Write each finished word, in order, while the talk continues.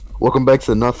Welcome back to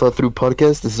the Not Thought Through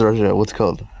podcast. This is our, what's it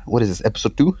called? What is this,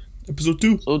 episode 2? Episode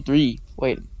 2. So 3.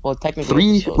 Wait, well, technically...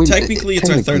 3? episode. Wait, Technically, it's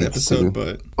our third technically it's episode, 2.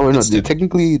 but... Oh, no, it's two.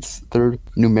 technically it's third.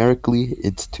 Numerically,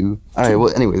 it's 2. Alright,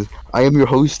 well, anyways, I am your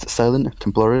host, Silent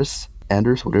Templaris,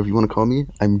 Anders, whatever you want to call me.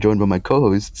 I'm joined by my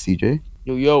co-host, CJ,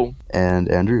 Yo. and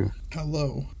Andrew.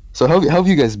 Hello. So how have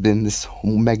you guys been this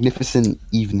magnificent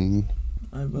evening?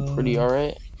 I'm Pretty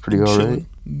alright. Pretty alright?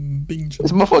 Being This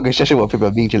chilling. motherfucker shut up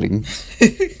about being chilling.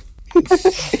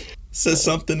 Says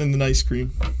something in an ice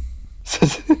cream.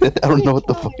 I don't know what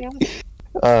the fuck.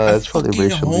 It's probably fucking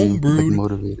racially homebrewed.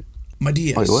 motivated. My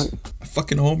DS. Wait, what? I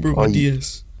fucking homebrewed Oh, my you-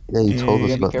 DS. Yeah, you told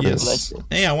us And- about careful that. with Yes. that shit.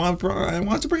 Hey, I want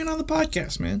to bring it on the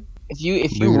podcast, man. If you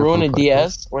Bring it up ruin on a podcast.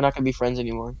 DS, we're not gonna be friends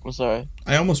anymore. I'm sorry.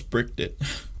 I almost bricked it.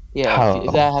 Yeah, How?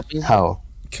 if that happens... How?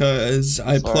 Cause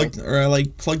I Sorry.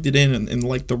 plugged it in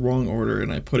like the wrong order,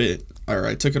 and I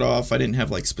took it off. I didn't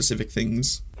have like specific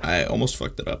things. I almost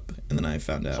fucked it up, and then I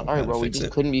found out Sorry, how bro, to we fix just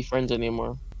it. couldn't be friends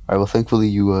anymore. Alright, well, thankfully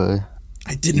you I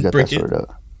you didn't got brick that it. sorted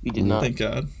out. We did not. Thank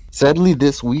God. Sadly,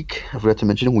 this week, I forgot to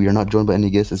mention, we are not joined by any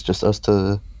guests. It's just us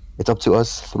it's up to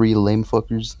us three lame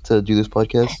fuckers to do this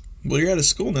podcast. Well, you're out of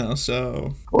school now,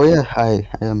 so Oh yeah, I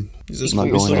am is this not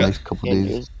we going still in the got next couple Yeah, days.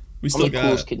 dude. we I'm still the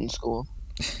coolest got kid in school.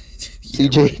 Yeah,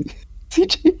 CJ, right.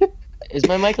 CJ. Is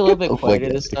my mic a little bit Oh my quieter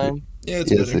God. this time? Yeah,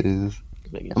 it's Yes, better. it is.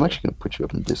 I'm actually gonna put you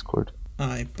up in Discord.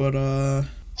 Alright, but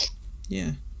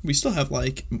yeah, we still have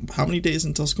like how many days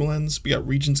until school ends? We got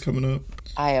regions coming up.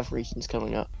 I have regions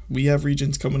coming up. We have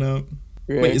regions coming up.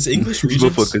 Right? Wait, is English These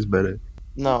regions? motherfuckers better.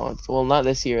 No, well, not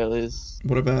this year, at least.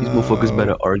 What about? These motherfuckers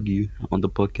better argue on the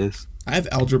podcast. I have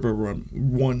algebra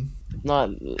one.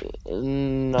 Not...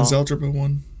 no. Is algebra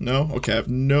 1? No. Okay, I have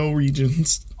no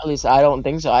regions. At least I don't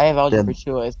think so. I have algebra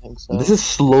 2, I think so. This is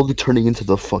slowly turning into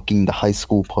the high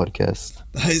school podcast.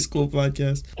 The high school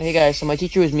podcast. Hey guys, so my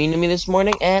teacher was mean to me this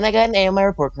morning, and I got an A on my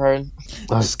report card.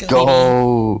 Let's go.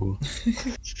 go.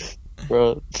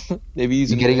 Bro, they be You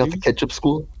using getting out the names. ketchup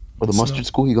school or the It's mustard not-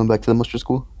 school? You going back to the mustard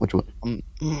school? Which one? I'm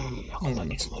going back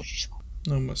it's- to emoji school.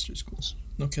 No mustard schools.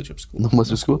 No ketchup schools. No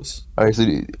mustard schools? All right. So,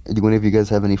 do one of you guys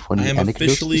have any funny I am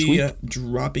anecdotes this officially week?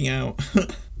 dropping out.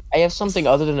 I have something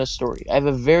other than a story. I have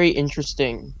a very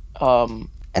interesting. I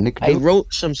Anecdote?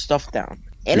 wrote some stuff down.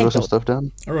 You wrote some Anecdote. stuff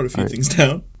down? I wrote a few Alright. things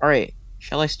down. All right,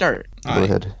 shall I start? Go Alright.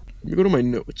 ahead. Let me go to my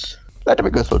notes. Let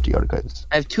me go to the archives.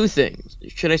 I have two things.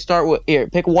 Should I start with here?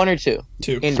 Pick one or two.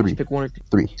 2. Andrew, Three. pick one or two.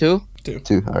 3, Two.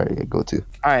 2. All right, yeah, go to.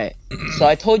 All right. So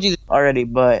I told you this already,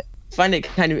 but I find it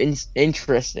kind of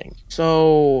interesting.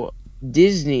 So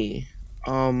Disney.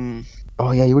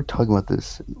 Oh yeah, you were talking about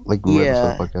this like right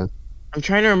Yeah. before the podcast. I'm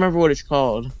trying to remember what it's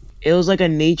called. It was like a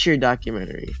nature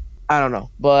documentary. I don't know,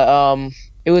 but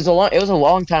it was a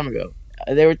long time ago.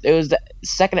 It was the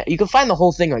second. You can find the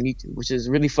whole thing on YouTube, which is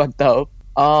really fucked up.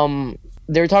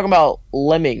 They were talking about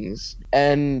lemmings,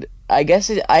 and I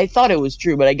thought it was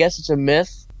true, but I guess it's a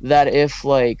myth that if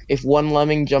one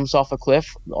lemming jumps off a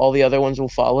cliff, all the other ones will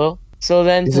follow. So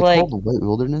then Is to it like, called the White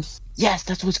Wilderness? yes,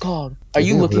 that's what it's called. Are I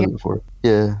you think I've heard looking? of it before?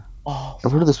 Yeah, Oh,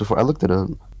 I've heard of this before. I looked it up.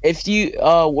 if you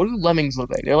what do lemmings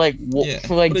look like? They're like Yeah,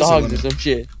 like what is a dogs or lemming? some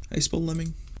shit. How you spell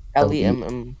lemming?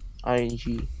 Lemming.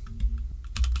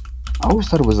 I always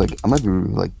thought it was like I might be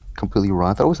like completely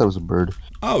wrong. I always thought it was a bird.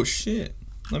 Oh shit!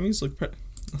 Lemmings look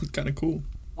kind of cool.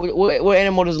 What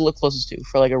animal does it look closest to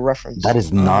for like a reference? That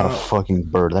is not a Uh, fucking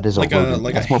bird. That is like a a- rodent.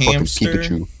 like That's a more fucking hamster?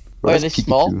 Pikachu. Are That's they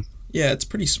small? Pikachu. Yeah, it's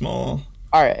pretty small.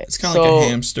 All right. It's kind of like a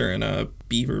hamster and a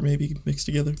beaver maybe mixed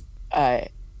together.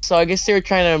 Alright. So I guess they were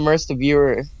trying to immerse the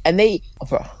viewer, and the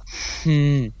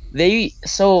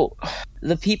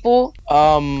people,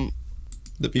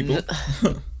 The people.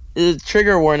 the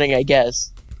trigger warning, I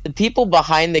guess. The people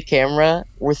behind the camera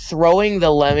were throwing the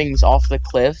lemmings off the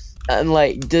cliff, and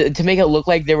like to make it look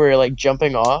like they were like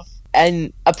jumping off.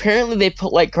 And apparently they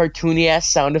put like cartoony ass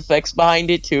sound effects behind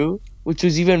it too, which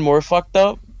was even more fucked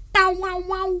up. Bow wow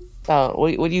wow.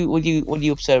 What do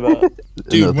you upset about?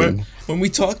 Dude, Nothing. when we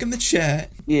talk in the chat,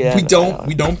 Yeah, we I don't know.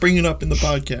 we don't bring it up in the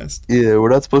podcast. Yeah, we're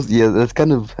not supposed to. Yeah, that's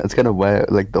kind of why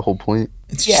like the whole point.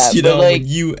 It's Yeah, just but, like- when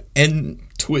you and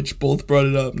Twitch both brought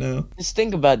it up now. Just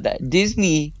think about that.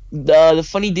 Disney, the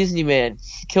funny Disney man,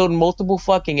 killed multiple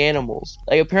fucking animals.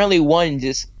 Like apparently one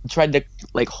just tried to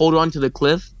like hold on to the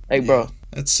cliff. Like bro,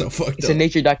 That's so fucked it's up. a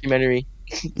nature documentary.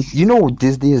 You know,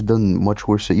 Disney has done much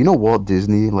worse shit. You know, Walt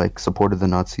Disney like supported the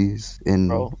Nazis in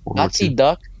Bro, World War Nazi II?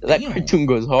 Duck. That Damn. cartoon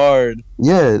goes hard.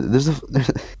 Yeah, there's a.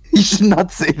 You should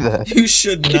not say that. You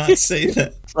should not say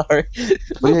that. Sorry.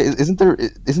 But yeah, isn't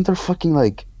there fucking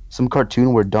like some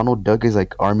cartoon where Donald Duck is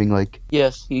like arming like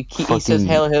Yes, he says Fucking-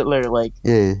 Hail Hitler like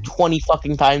yeah. 20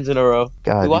 fucking times in a row.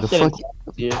 God, We watched the it in fuck,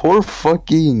 class, yeah. poor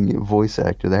fucking voice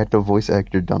actor. They had to voice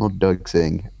actor Donald Duck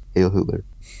saying Hail Hitler.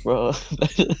 Bro,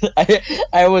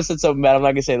 I almost said something bad. I'm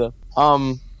not gonna say though.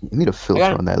 You need a filter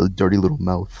got- on that dirty little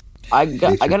mouth. I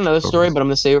got another story, but I'm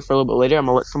gonna save it for a little bit later. I'm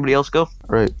gonna let somebody else go.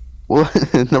 Right. Well,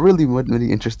 not really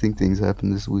many interesting things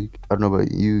happened this week. I don't know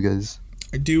about you guys.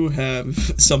 I do have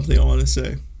something I want to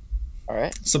say. All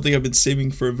right. Something I've been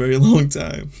saving for a very long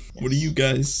time. What do you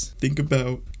guys think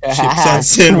about chips on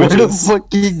Where the sandwiches?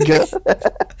 fucking god?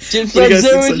 Chips What do on you guys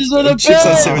think sandwiches so- on the chips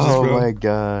on bed. sandwiches, Oh bro. my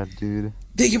god, dude.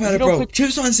 Think about You it, don't bro. put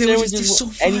Chips on sandwiches, they're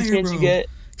Sandwiches so any fire, chance bro. you get.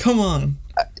 Come on.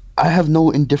 I have no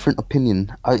indifferent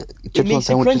opinion. Chips on makes it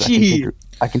sandwiches, crunchy.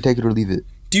 I can take it or leave it.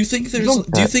 Do you think there's?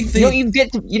 don't- Do you think they?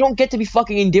 You don't get to be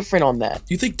fucking indifferent on that.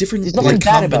 Do you think different There's nothing like,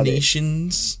 bad about it.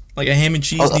 combinations, like a ham and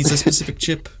cheese, Oh, needs a specific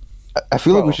chip? I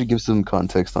feel like we Bro. should give some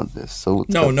context on this. So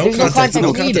No There's no context. No context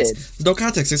context. needed. There's no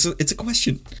context. It's a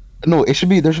question. no, it should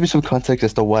be. There should be some context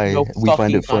as to why No we find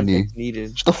fucking it funny. context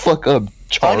needed. Shut the fuck up, Funny.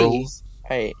 Charles.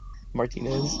 Hey,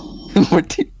 Martinez.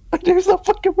 There's no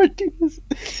fucking Martinez.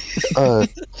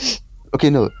 Okay,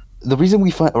 no. The reason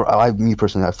we find, me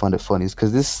personally, I find it funny is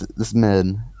because this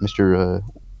man, Mr.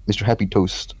 Happy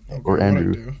Toast, or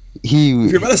Andrew, he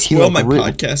You're about to he, spoil like, my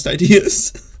podcast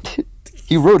ideas.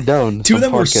 He wrote down Two of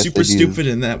some them were podcast super ideas. stupid,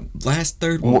 and that last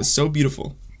third one Wha- was so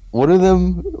beautiful. One of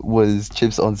them was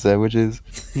chips on sandwiches,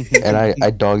 and I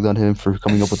dogged on him for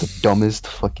coming up with the dumbest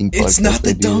fucking podcast It's not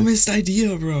the idea. dumbest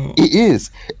idea, bro. It is.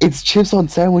 It's chips on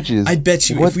sandwiches. I bet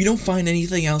you, What? if we don't find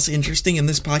anything else interesting in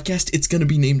this podcast, it's gonna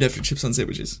be named after chips on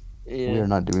sandwiches. We Yeah. are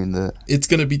not doing that. It's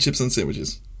gonna be chips on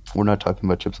sandwiches. We're not talking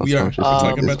about chips on We are. sandwiches. We're on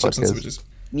talking this about chips on podcast. sandwiches.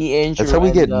 Me, Andrew. That's how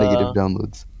we get and, negative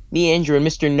downloads. Me, Andrew, and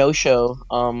Mr. No Show,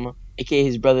 aka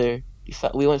his brother.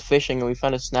 We went fishing and we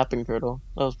found a snapping turtle.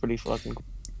 That was pretty fucking cool.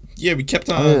 Yeah, we kept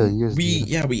on. Oh,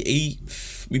 yeah, we ate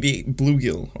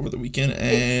bluegill over the weekend,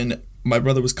 and my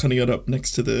brother was cutting it up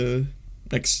next to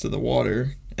the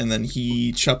water, and then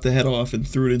he chopped the head off and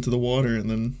threw it into the water, and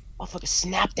then Motherfucker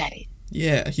snapped at it.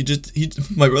 yeah,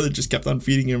 my brother just kept on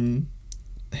feeding him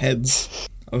heads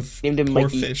of Named him poor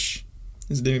Mikey. fish.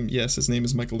 His name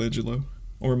is Michelangelo,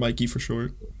 or Mikey for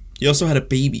short. He also had a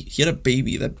baby. He had a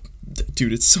baby that,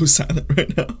 dude, it's so silent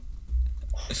right now.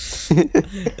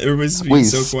 Everybody's being Wait,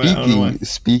 so quiet. I don't know why.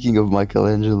 speaking of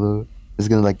Michelangelo, it's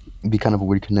gonna like be kind of a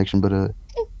weird connection, but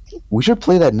we should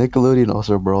play that Nickelodeon All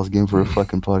Star Brawls game for a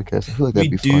fucking podcast. I feel like We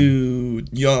that'd be fun. do.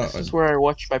 Yeah, This is where I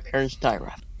watched my parents die,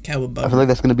 Rap. I feel Cowabunga. like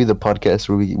that's gonna be the podcast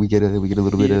where we get a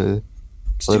little bit of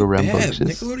It's little too bad. rambunctious.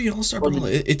 Nickelodeon All Star Brawl.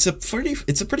 It's a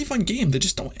pretty fun game. They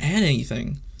just don't add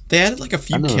anything. They added like a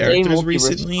few I know. Hey, characters Multiverse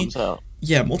recently. comes out.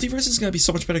 Yeah, Multiverse is gonna be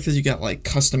so much better because you got like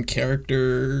custom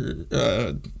character,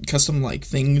 custom like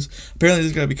things. Apparently,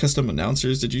 there's gonna be custom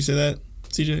announcers. Did you say that,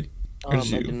 CJ? Or I did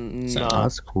you? didn't- Sound- Oh, nah.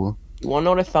 that's cool. You wanna know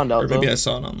what I found out Or maybe though? I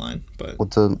saw it online, but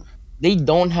What's up? They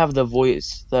don't have the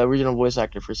original voice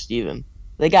actor for Steven.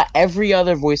 They got every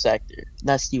other voice actor.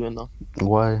 Not Steven though.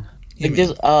 Why? hey, Like man,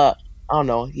 this, I don't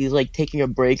know. He's like taking a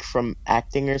break from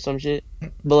acting or some shit.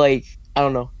 But like, I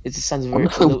don't know. It just sounds very.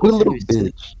 What a little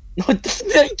bitch. What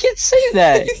the? You can't say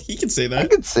that. he can say I that.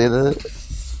 could say that.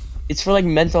 It's for like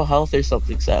mental health or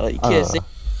something. So like, you can't say.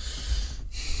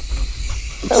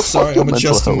 Sorry, I'm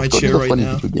adjusting my Go do chair the right funny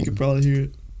now. video You game. can probably hear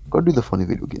it. Go do the funny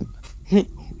video game.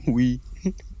 We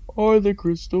are the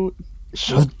crystal.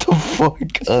 Shut the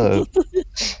fuck up.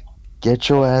 Get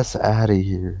your ass out of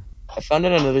here. I found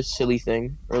out another silly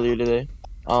thing earlier today.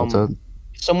 What's up?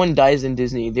 If someone dies in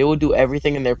Disney, they will do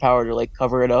everything in their power to like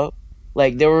cover it up.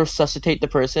 Like they will resuscitate the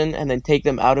person and then take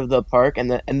them out of the park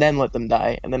and then let them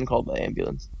die and then call the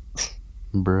ambulance.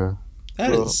 Bruh. That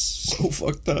Bro. is so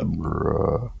fucked up.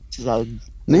 Bruh. This is how,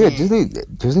 No, yeah,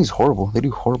 Disney's horrible. They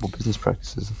do horrible business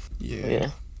practices. Yeah. yeah.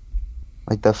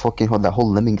 Like that whole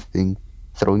lemming thing,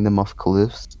 throwing them off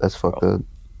cliffs. That's fucked up.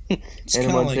 It's Hannah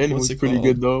kind of Montana like what's was it pretty called?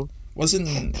 good though.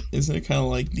 Isn't it kind of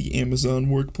like the Amazon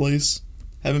workplace?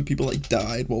 Having people like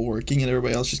died while working and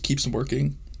everybody else just keeps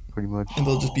working Pretty much. and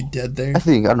they'll just be dead there. I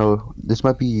don't know. This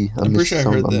might be I'm pretty sure I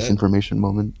heard that. misinformation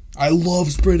moment. I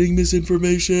love spreading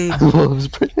misinformation.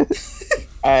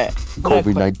 Alright.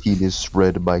 COVID-19 is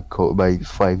spread by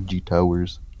 5G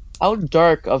towers. How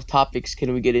dark of topics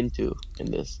can we get into in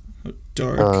this?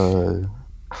 Dark.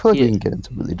 I feel like Yeah. we can get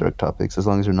into really dark topics as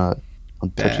long as they're not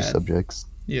on touchy Bad. subjects.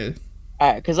 Yeah.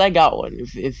 Alright, because I got one.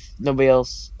 If nobody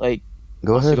else like.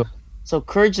 Go wants to ahead. go. So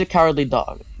Courage the Cowardly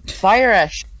Dog, fire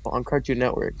ass show on Cartoon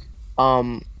Network.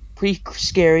 Pretty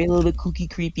scary, a little bit kooky,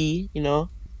 creepy, you know,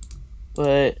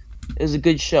 but it was a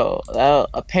good show.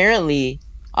 Apparently,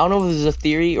 I don't know if this is a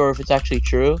theory or if it's actually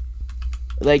true.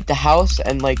 Like the house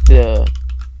and like the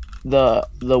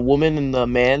woman and the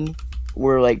man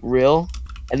were like real,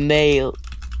 and they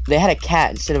had a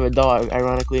cat instead of a dog,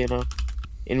 ironically enough,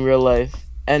 in real life.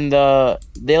 And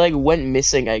they like went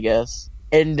missing, I guess.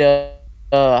 And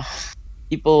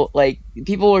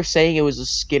people were saying it was a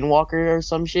skinwalker or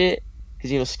some shit,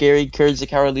 because you know, scary Courage the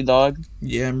Cowardly Dog.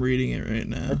 Yeah, I'm reading it right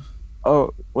now.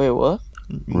 Oh wait, what?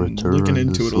 Return Looking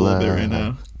into the it a little bit slab. right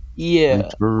now. Yeah.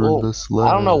 Well,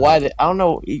 I don't know why. I don't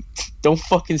know. Don't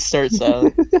fucking start,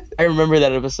 Silent. I remember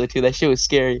that episode too. That shit was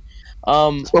scary.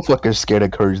 This motherfucker's scared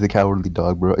of Courage the Cowardly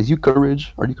Dog, bro. Is you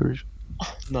Courage? Are you Courage?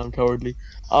 No, I'm cowardly.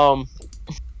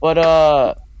 But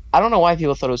I don't know why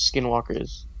people thought it was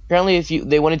skinwalkers. Apparently,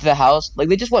 they went into the house, like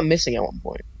they just went missing at one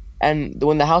point. And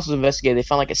when the house was investigated, they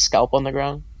found like a scalp on the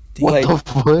ground. What Like, the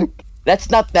fuck? that's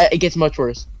not that. It gets much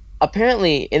worse.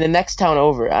 Apparently, in the next town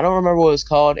over, I don't remember what it was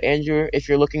called. Andrew, if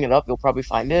you're looking it up, you'll probably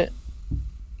find it.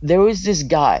 There was this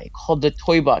guy called the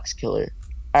Toy Box Killer.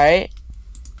 All right,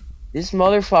 this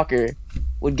motherfucker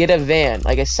would get a van,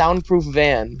 like a soundproof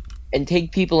van, and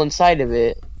take people inside of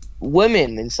it,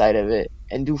 women inside of it,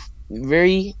 and do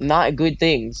very not good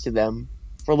things to them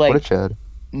for like. What a Chad.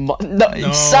 No,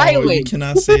 you Silent.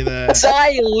 cannot say that.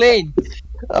 Silent.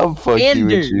 I'm fucking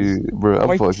with you, bro. I'm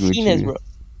fucking with Martinez, you. bro.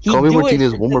 Call me do it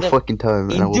Martinez to one more them. fucking time.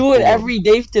 He and I will do it pull up. every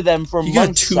day to them for He got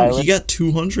months. two. Silent. He got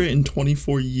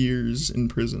 224 years in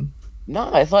prison.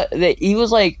 No, I thought that he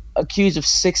was like accused of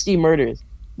 60 murders.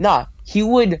 Nah, he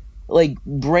would like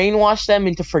brainwash them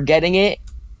into forgetting it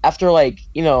after like,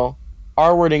 you know,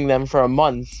 R-wording them for a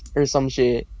month or some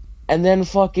shit, and then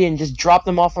fucking just drop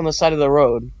them off on the side of the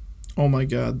road. Oh my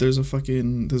god, there's a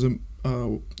fucking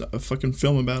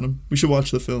film about him. We should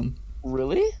watch the film.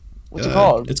 Really? What's it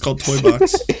called? It's called Toy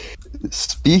Box.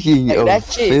 Speaking Like, of that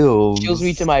shit films, chills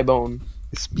me to my bone.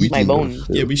 speaking my of bone. films-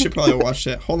 Yeah, we should probably watch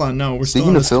that. Hold on, no, we're still Speaking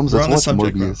on of this. films, We're let's on the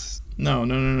watch subject, bro. Morbius.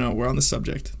 No. We're on the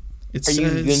subject. It Are says you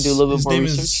gonna do a little bit his more name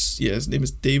research? his name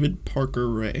is David Parker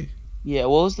Ray. Yeah,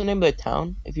 what was the name of the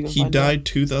town? If you can He find died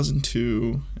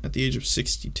 2002 at the age of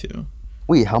 62.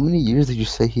 Wait, how many years did you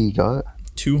say he got?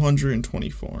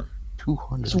 224.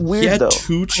 200. It's weird He had though.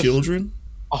 2 children.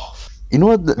 Oh, You know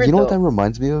what? Weird You know what though. that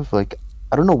reminds me of? Like,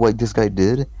 I don't know what this guy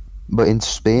did, but in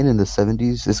Spain in the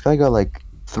 70s, this guy got like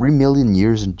 3 million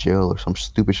years in jail or some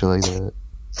stupid shit like that.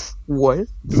 what? It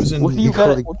was in What do you you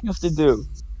got? like- What do you have to do?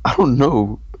 I don't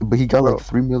know, but he got Bro. like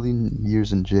 3 million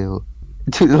years in jail.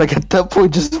 Dude, like at that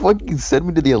point, just fucking send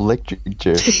me to the electric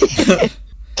chair.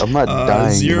 I'm not dying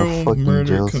in a 0 fucking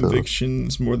murder jail cell.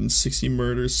 convictions, more than 60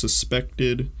 murders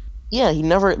suspected. Yeah, they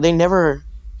never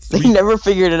 3,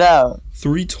 figured it out.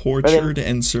 3 tortured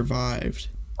and survived.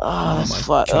 Ah, Oh my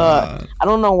fuck. god. I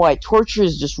don't know why. Torture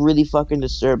is just really fucking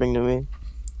disturbing to me.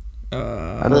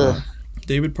 I don't know.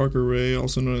 David Parker Ray,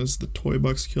 also known as the Toy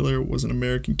Box Killer, was an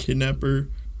American kidnapper,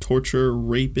 torturer,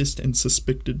 rapist, and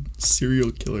suspected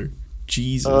serial killer.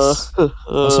 Jesus.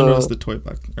 Also known as the Toy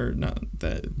Box, or not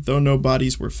that. Though no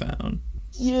bodies were found,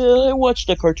 Yeah, I watched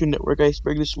the Cartoon Network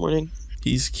iceberg this morning.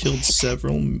 he's killed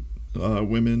several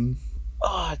women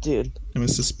Oh, dude. and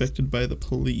was suspected by the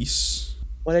police.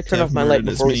 Why did I to turn have off my light murdered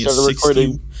as before we many as started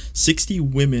recording? 60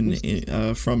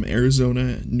 women from Arizona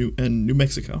and New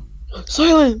Mexico.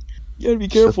 Silent! You gotta be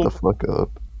Shut careful. the fuck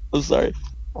up. I'm sorry.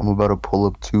 I'm about to pull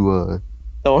up to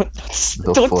Don't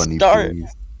the funny start.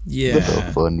 please. Yeah.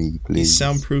 The funny He please.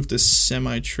 soundproofed a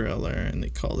semi-trailer, and they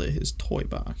called it his toy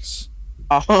box.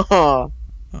 Uh-huh.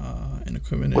 And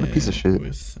equipment What a piece of shit.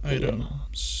 with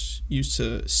items used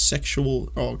to sexual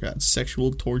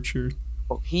torture.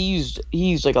 Oh, he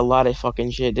used like a lot of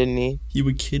fucking shit, didn't he? He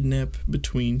would kidnap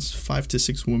between 5 to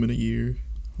 6 women a year.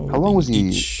 How long was he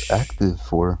each- active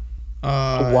for?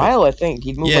 A while, I think.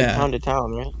 He'd move like yeah. town to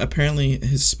town, right? Apparently,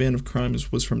 his span of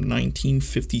crimes was from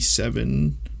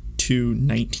 1957 to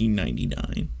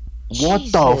 1999.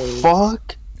 What the Jesus.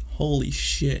 fuck? Holy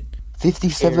shit!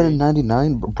 57 and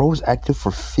 99? Bro was active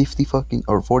for 50 fucking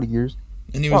or 40 years.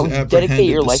 And he Bro, was dedicate apprehended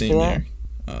your the life to same that?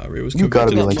 year. Ray was You gotta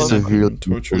be convicted like of kidnapping severely and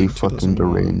torture mentally in fucking 2001,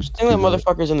 deranged. I think that to do that.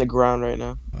 motherfucker's in the ground right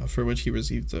now. for which he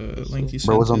received a lengthy sentence.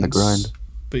 Bro was on the grind.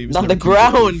 But he was Not never the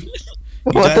ground! convicted.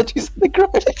 Oh, I thought you said the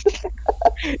grind.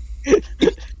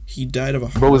 He died of a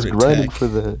Bro was heart grinding attack for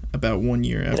the. about 1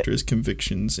 year after his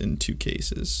convictions in 2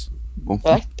 cases.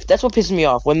 That's what pisses me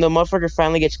off. When the motherfucker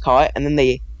finally gets caught and then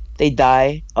they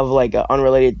die of like an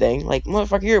unrelated thing. Like,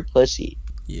 motherfucker, you're a pussy.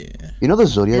 Yeah. You know the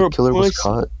Zodiac You're a killer was pussy.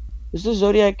 caught? Is the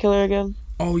Zodiac killer again?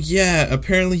 Oh yeah.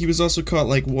 Apparently he was also caught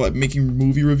making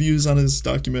movie reviews on his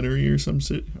documentary or some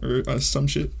shit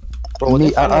Bro, Me,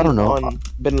 they I found don't know. on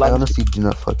Bin I Laden. honestly do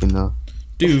not fucking know.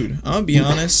 Dude, I'll be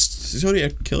honest.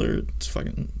 Zodiac Killer, it's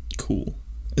fucking cool.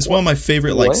 It's one of my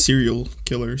favorite like What? serial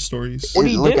killer stories. What do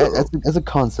you Like, do? as a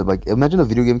concept, like imagine a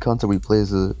video game concept where you play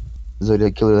as a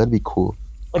Zodiac Killer. That'd be cool.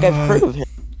 Like I've heard of him.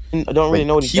 I don't really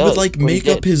know what he He does. would like what he make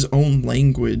up did. his own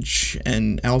language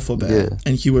and alphabet, Yeah.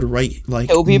 and he would write like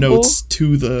Kill people? notes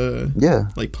to the Yeah.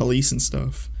 like police and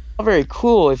stuff. Not very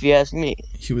cool, if you ask me.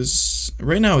 He was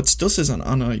right now. It still says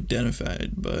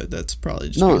unidentified, but that's probably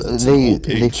just No, because it's an old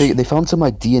page. they found some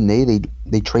like DNA.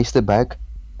 They traced it back,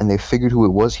 and they figured who it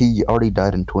was. He already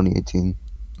died in 2018.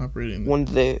 Operating When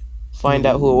did they find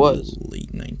out who it was?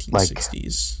 late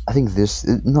 1960s. I think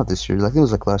not this year. I think it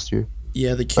was like last year.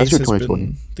 Yeah, the Last case year, has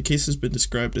 2020. been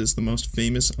described as the most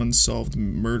famous unsolved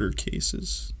murder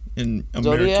cases in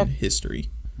Zodiac? American history.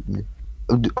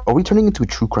 Are we turning into a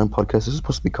true crime podcast? This is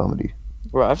supposed to be comedy.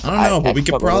 Bro, I don't know, but we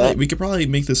could fuck with probably that. we could probably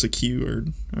make this a Q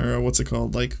or what's it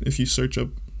called? Like if you search up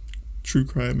true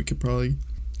crime, we could probably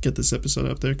get this episode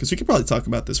up there because we could probably talk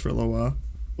about this for a little while.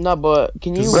 No, but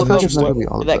can you This is look up interesting.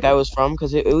 where that guy was from?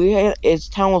 Because his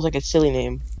town was like a silly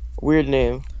name, weird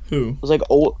name. Who? It was like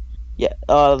old. Yeah,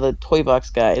 the toy box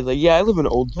guy. He's like, yeah, I live in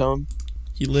Old Town.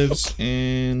 He lives You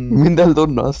in mean that Lil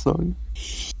Nas song?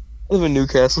 I live in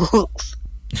Newcastle.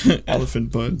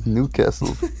 Elephant Butt.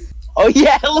 Newcastle. Oh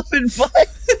yeah, Elephant Butt.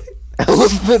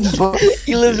 Elephant Butt.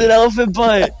 He lives in Elephant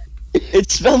Butt.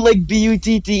 It's spelled like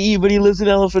Butte, but he lives in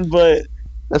Elephant Butt.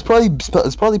 It's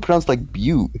probably pronounced like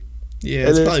Butte. Yeah,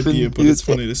 it's probably Elephant Butte, but it's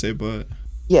Butte. funny to say Butt.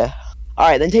 Yeah. All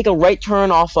right, then take a right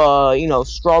turn off,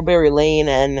 Strawberry Lane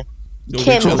and You'll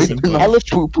Can't reach miss Elephant it. Butt.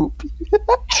 Elephant- Poop poop.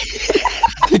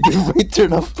 Take a right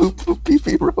turn off poop poop pee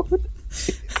pee road.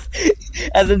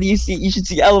 and then you should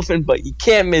see Elephant Butt. You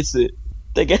can't miss it.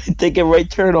 Take a right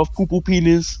turn off Poo Poo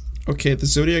Penis. Okay, the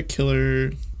Zodiac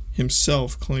Killer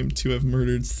himself claimed to have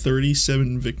murdered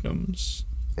 37 victims.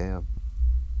 Damn.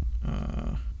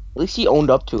 At least he owned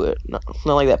up to it. Not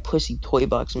like that pussy toy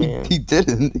box man. He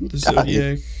didn't. He The died.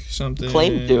 Zodiac something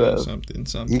Claimed to have. something.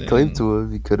 He claimed to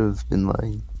have. He could have been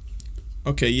lying.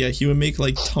 Okay, yeah, he would make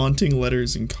like taunting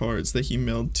letters and cards that he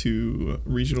mailed to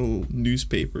regional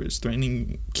newspapers,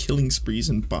 threatening killing sprees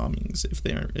and bombings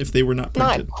if they were not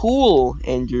printed. Not cool,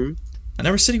 Andrew. I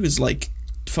never said he was like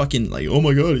fucking like, oh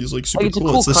my god, he's like super Like, it's a cool.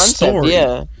 cool It's the concept, story.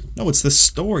 yeah. No, it's the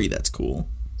story that's cool.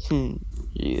 Jeez.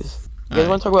 You guys Alright.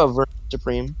 want to talk about Vermin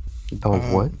Supreme? Oh,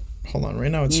 what? Hold on, right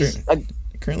now it's He's it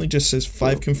currently just says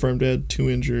 5 confirmed dead, 2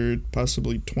 injured,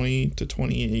 possibly 20 to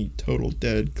 28 total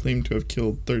dead, claimed to have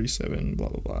killed 37, blah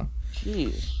blah blah.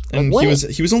 Jeez. And Like,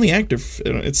 he was only active.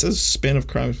 It says span of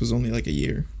crimes was only like a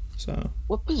year. So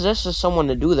what possesses someone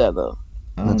to do that though?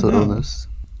 I don't Mental know. illness.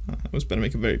 I was about to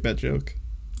make a very bad joke.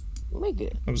 Make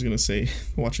it. I was gonna say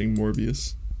watching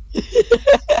Morbius.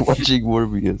 Watching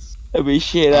Morbius. I mean,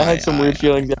 shit. I had some weird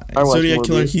feelings. I watched Zodiac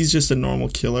Killer. Morbius. He's just a normal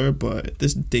killer, but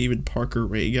this David Parker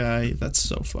Ray guy, that's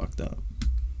so fucked up.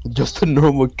 Just a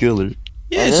normal killer.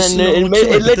 Yeah, And it's just a then normal it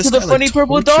killer, but led this to the guy, funny like,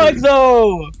 purple tortured- dog,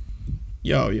 though.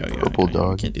 Yo, Purple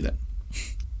dog. Can't do that.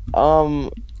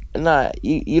 Nah,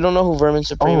 you don't know who Vermin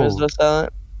Supreme is, Oh. though,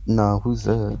 Silent? Nah, who's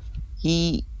that?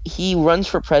 He runs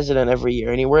for president every year,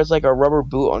 and he wears like a rubber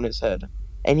boot on his head,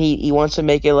 and he wants to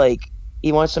make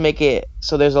it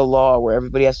so there's a law where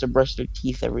everybody has to brush their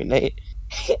teeth every night,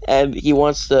 and he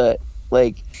wants to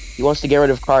get rid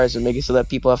of cars and make it so that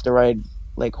people have to ride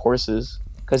like horses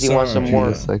because he wants some Sorry.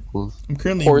 more. Unicycles. I'm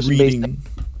currently Horse-based-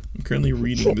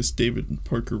 reading this David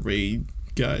Parker Ray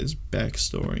guy's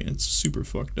backstory, and it's super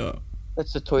fucked up.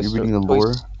 That's the Toy You're Story. reading the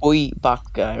lore? Toy box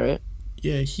guy, right?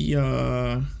 Yeah, he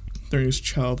during his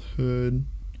childhood,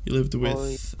 he lived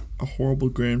with a horrible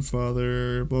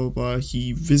grandfather, blah blah blah.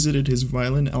 He visited his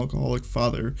violent alcoholic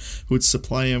father who would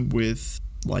supply him with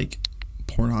like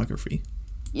pornography.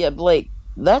 Yeah, but like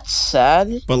that's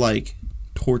sad. But like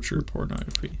torture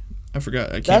pornography. I forgot,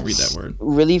 I can't read That's that word.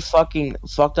 really fucking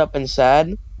fucked up and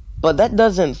sad. But that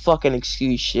doesn't fucking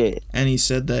excuse shit. And he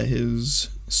said that his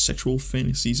sexual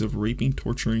fantasies of raping,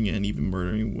 torturing, and even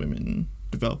murdering women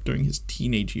developed during his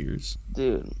teenage years.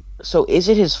 Dude. So is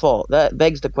it his fault? That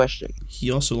begs the question. He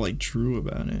also like drew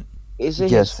about it. Is it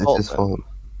Yes, his it's fault? his then? fault.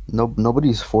 No,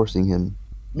 nobody's forcing him.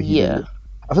 But he did Yeah. it.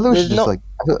 I feel like we There's should no- I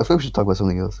feel like we should talk about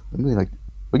something else. I mean, like,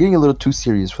 we're getting a little too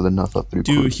serious for the Not Thought Through.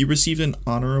 Dude, course. he received an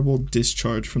honorable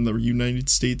discharge from the United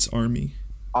States Army.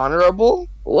 Honorable?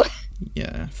 What?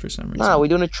 Yeah, for some reason. Nah, we're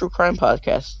doing a true crime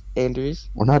podcast, Andrews.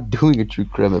 We're not doing a true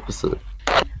crime episode.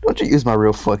 Don't you use my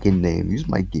real fucking name? Use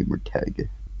my gamer tag.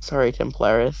 Sorry,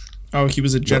 Templaris. Oh, he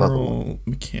was a general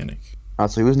mechanic.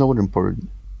 So he was no one important.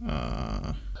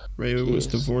 Ray was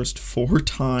Jeez. divorced 4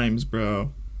 times,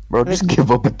 bro. Bro, just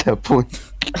give up at that point.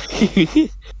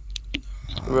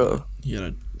 Bro. He had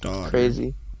a daughter.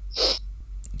 Crazy.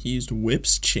 He used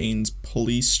whips, chains,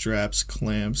 pulley straps,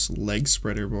 clamps, leg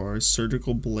spreader bars,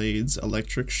 surgical blades,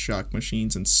 electric shock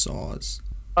machines, and saws.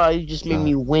 You just made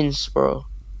me wince, bro.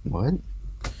 What?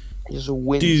 Just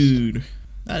wince. Dude,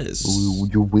 that is...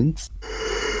 You wince?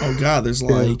 Oh god, there's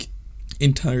like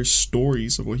entire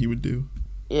stories of what he would do.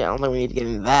 Yeah, I don't think we need to get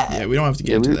into that. Yeah, we don't have to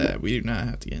get into that. We do not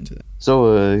have to get into that.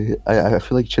 So, I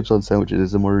feel like chips on sandwiches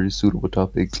is a more suitable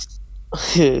topic.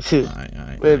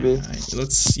 Maybe.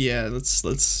 Let's.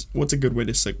 What's a good way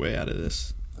to segue out of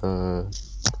this?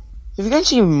 Have you guys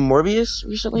seen Morbius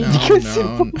recently?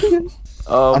 No.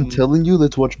 I'm telling you,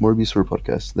 let's watch Morbius for a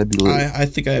podcast. That'd be lit. I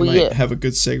think I might have a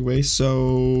good segue.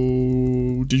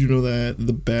 So, did you know that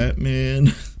the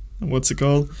Batman, what's it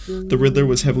called? The Riddler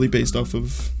was heavily based off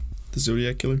of the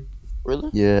Zodiac Killer? Really?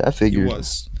 Yeah, I figured. He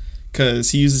was.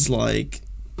 Because he uses, like,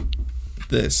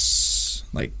 this,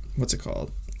 like, what's it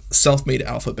called? Self-made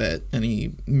alphabet, and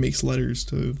he makes letters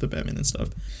to the Batman and stuff.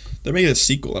 They're making a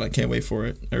sequel, and I can't wait for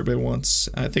it. Everybody wants,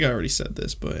 I think I already said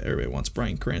this, but everybody wants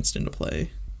Bryan Cranston to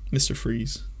play Mr.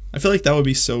 Freeze. I feel like that would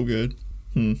be so good.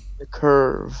 The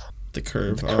Curve. The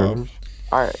Curve.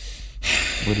 Alright.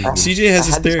 CJ has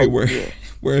this theory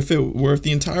where if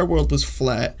the entire world was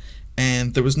flat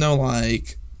and there was no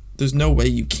there's no way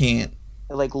you can't.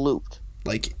 It looped.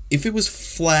 Like if it was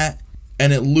flat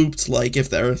and it looped like if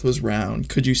the Earth was round,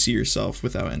 could you see yourself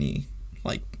without any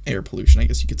air pollution? I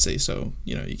guess you could say so.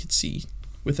 You could see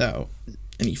without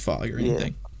any fog or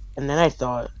anything. And then I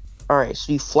thought, alright,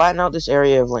 so you flatten out this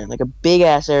area of land, like a big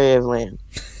ass area of land.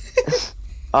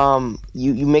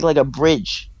 You make a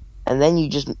bridge, and then you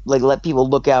just let people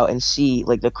look out and see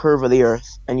the curve of the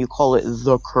Earth, and you call it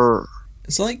the Curve.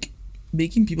 It's like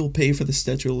making people pay for the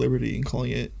Statue of Liberty and calling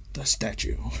it the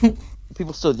Statue.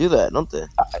 People still do that, don't they?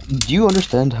 Do you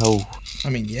understand how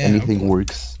anything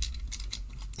works?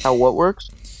 How what works?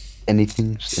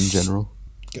 Anything in general.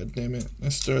 God damn it. I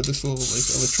started this little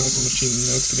electronic machine and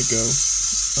now it's gonna go.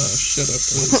 Shut up.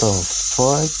 What the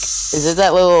fuck? Is it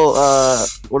that little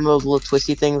one of those little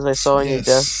twisty things I saw on your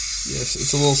desk? Yes,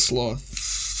 it's a little sloth.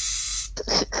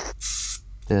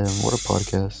 Damn, what a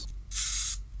podcast.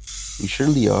 We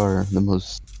surely are the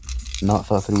most not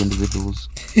thought through individuals.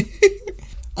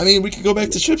 I mean, we could go back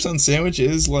to chips on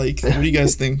sandwiches. What do you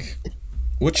guys think?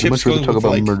 What chips go talk with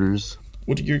about murders?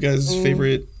 What are your guys'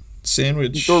 favorite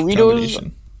sandwich Doritos,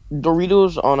 combination?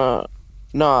 Doritos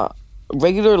on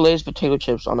regular Lay's potato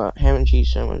chips on a ham and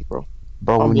cheese sandwich, bro.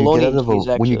 Bro, when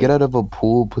you get out of a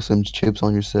pool, put some chips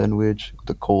on your sandwich with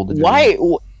the cold. Why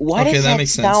does that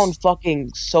makes sound sense.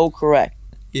 fucking so correct?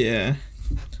 Yeah.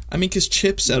 I mean, because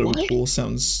chips out of a pool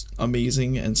sounds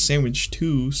amazing, and sandwich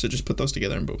too, so just put those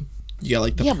together and boom. You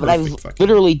got the but I've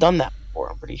literally done that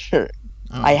before, I'm pretty sure.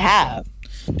 I have.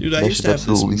 Dude, I used to have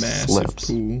this massive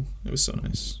pool. It was so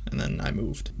nice. And then I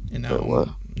moved. And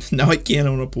now I can't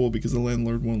own a pool because the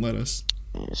landlord won't let us.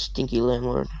 Yeah, stinky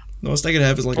landlord. The most I could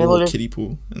have is a little kiddie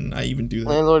pool. And I even do that.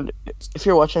 Landlord, if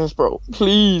you're watching this, bro,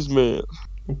 please, man.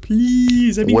 Oh,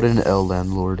 please. What an L,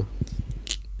 landlord.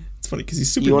 It's funny because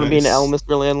he's super You want to be nice. an L,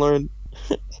 Mr. Landlord?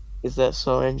 Is that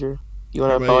so, Andrew? You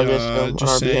want to apologize to him on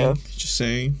our behalf? Just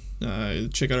saying.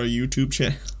 Check out our YouTube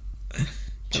channel.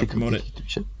 Gotta promote it.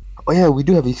 Oh yeah, we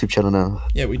do have a YouTube channel now.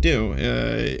 Yeah, we do.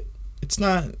 It's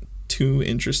not too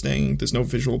interesting. There's no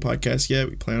visual podcast yet.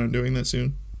 We plan on doing that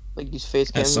soon. These face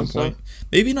cams at some and point. stuff?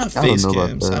 Maybe not face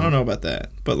cams. I don't know about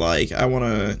that. But I want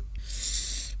to,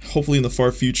 hopefully in the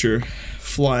far future,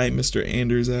 fly Mr.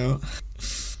 Anders out.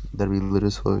 That'd be lit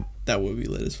as fuck. That would be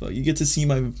lit as fuck. You get to see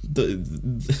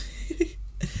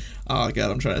oh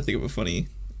god, I'm trying to think of a funny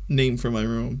name for my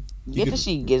room. You get to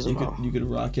see Gizmo. You could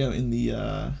rock out in the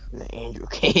Andrew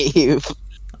Cave.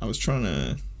 I was trying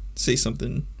to say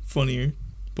something funnier,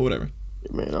 but whatever.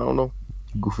 Man, I don't know.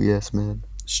 Goofy ass man.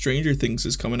 Stranger Things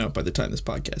is coming out by the time this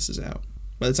podcast is out.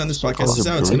 By the time this podcast is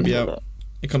out, it's gonna be out.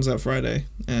 It comes out Friday,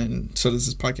 and so does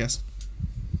this podcast.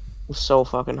 I'm so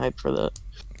fucking hyped for that.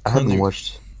 I haven't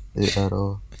watched it at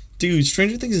all. Dude,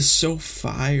 Stranger Things is so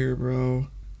fire, bro.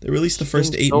 They released the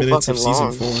first 8 minutes of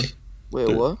season 4.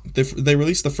 Wait, what? They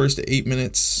released the first 8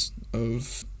 minutes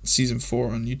of season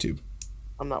 4 on YouTube.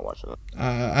 I'm not watching it.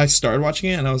 I started watching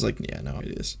it and I was like, yeah, no,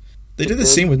 it is. They did the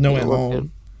same with No Way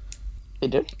Home. They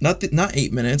did? Not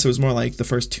 8 minutes. It was more like the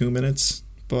first 2 minutes.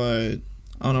 But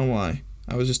I don't know why.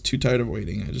 I was just too tired of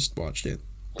waiting. I just watched it.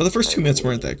 But the first 2 minutes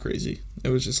weren't that crazy. It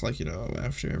was just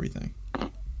after everything.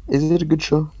 Is it a good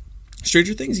show?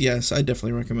 Stranger Things, yes, I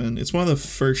definitely recommend. It's one of the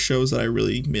first shows that I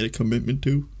really made a commitment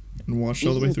to and watched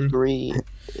all the way through. Season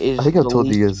 3 is I think I've told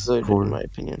you guys good, before. in my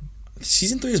opinion.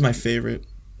 Season 3 is my favorite.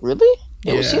 Really?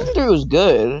 Yeah. Season 3 was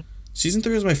good. Season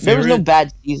 3 was my There favorite. was no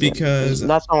bad season. because-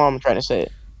 That's not what I'm trying to say.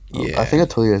 Yeah. I think I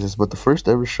told you guys this, but the first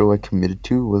ever show I committed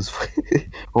to was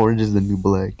Orange is the New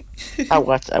Black. I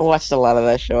watched a lot of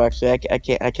that show. Actually,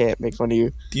 I can't make fun of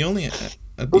you. The only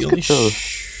was good show.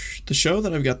 the show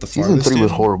that I've got the Season farthest 3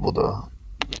 was in, horrible though.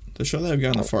 the show that I've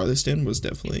gotten the farthest in was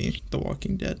definitely The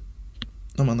Walking Dead.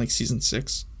 I'm on like season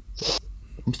 6.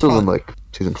 I'm still in like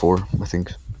season 4, I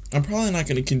think. I'm probably not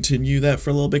going to continue that for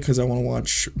a little bit because I want to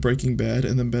watch Breaking Bad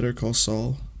and then Better Call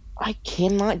Saul. I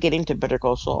cannot get into Better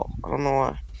Call Saul. I don't know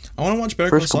why. I want to watch Better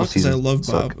Call First Saul couple because I seasons love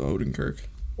suck. Bob Odenkirk.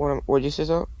 What'd you say,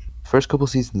 so? First couple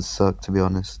seasons suck, to be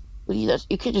honest. You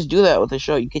can't just do that with a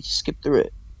show. You can't just skip through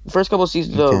it. The first couple of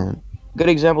seasons, You though, can't. good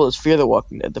example is Fear the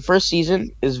Walking Dead. The first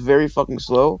season is very fucking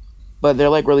slow, but they're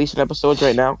like releasing episodes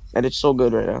right now, and it's so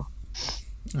good right now.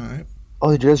 Alright.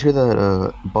 Oh, did you guys hear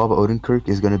that Bob Odenkirk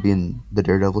is going to be in the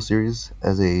Daredevil series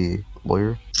as a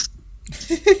lawyer?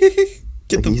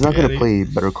 Get Like, the he's not going fatty. to play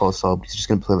Better Call Saul, but he's just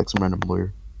going to play like some random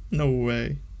lawyer. No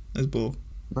way. That's bull.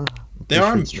 Nah, They I'm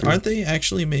are, sure it's true. aren't they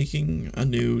actually making a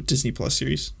new Disney Plus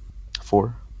series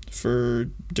 4. for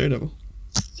Daredevil?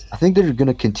 I think they're going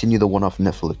to continue the one off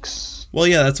Netflix. Well,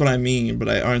 yeah, that's what I mean, but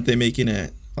aren't they making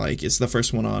it like it's the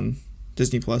first one on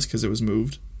Disney Plus because it was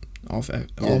moved off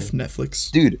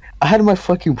Netflix? Dude, I had my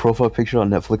fucking profile picture on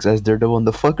Netflix as Daredevil, and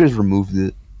the fuckers removed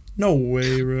it. No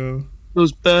way, bro.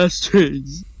 Those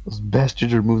bastards. Those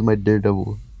bastards removed my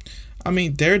Daredevil. I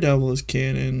mean, Daredevil is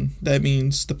canon. That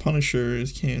means The Punisher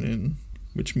is canon,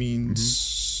 which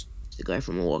means The guy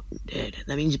from The Walking Dead.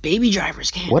 That means Baby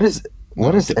Drivers can't. What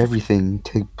No, does get the- everything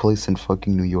take place in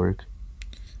fucking New York?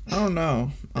 I don't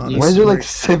know. Why Honestly, is there like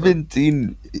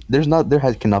 17?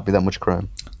 Cannot be that much crime.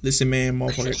 listen, man,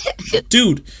 motherfucker,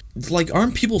 dude, like,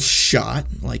 aren't people shot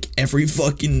like every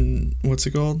fucking what's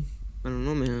it called? I don't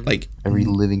know, man. Like Every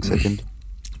living second.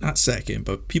 not second,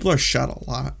 but people are shot a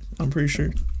lot. I'm pretty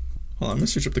sure. Hold on, I'm gonna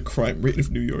search up the crime rate of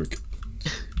New York.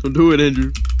 Don't do it,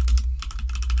 Andrew.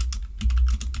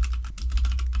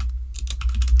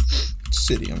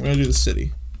 City. I'm gonna do the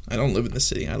city. I don't live in the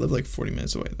city. I live like 40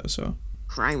 minutes away though. So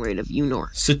Crime rate of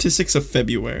North. statistics of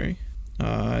February.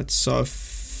 It saw a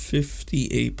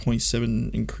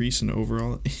 58.7 increase in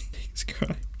overall index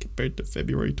crime compared to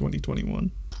February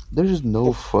 2021. There's just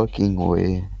no fucking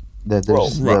way that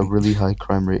there's Bro, a really high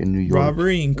crime rate in New York.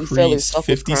 Robbery fell in increased love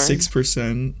with crime.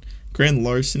 56%. Grand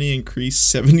larceny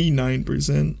increased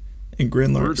 79%. And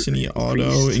grand Murder larceny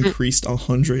auto increased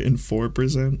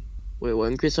 104%. Wait,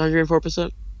 what increased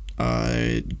 104%?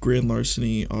 Grand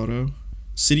larceny auto.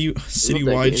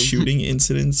 Citywide game. shooting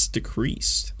incidents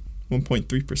decreased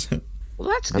 1.3%. Well,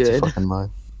 that's That's a good. fucking lie.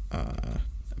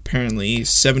 Apparently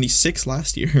 76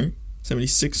 last year.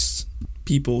 76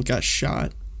 people got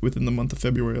shot within the month of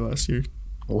February last year.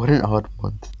 What an odd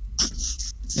month.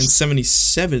 And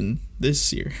 77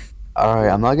 this year.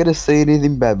 Alright, I'm not gonna say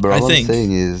anything bad, but I all think- I'm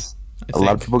saying is I a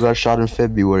lot of think. people got shot in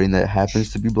February, and that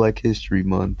happens to be Black History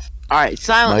Month. Alright,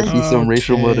 silent. Might be some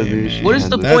racial Okay, motivation. man. What is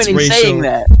the That's point in racial. saying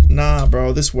that? Nah,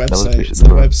 bro, this was website. racial, It's the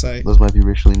bro. website. Those might be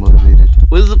racially motivated.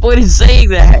 What is the point in saying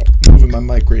that? Moving my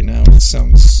mic right now. It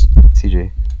sounds.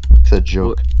 CJ, it's a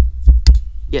joke.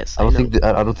 Yes, I don't think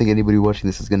I don't think anybody watching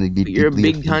this is gonna be. But you're a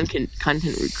deeply big offended.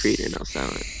 content creator now,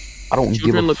 silent. I don't give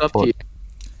Children a look up fuck. to you.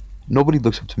 Nobody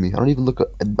looks up to me. I don't even look up.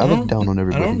 I I look don't- down on I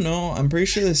everybody. don't know. I'm pretty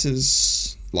sure this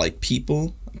is like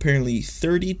people. Apparently,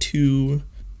 32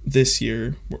 this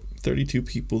year. 32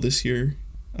 people this year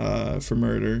for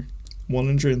murder.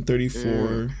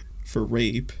 134 for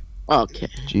rape. Okay.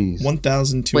 Jeez.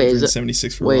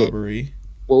 1,276 for wait. robbery.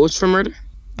 What was for murder?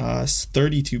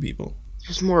 32 people.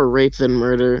 There's more rape than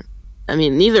murder. I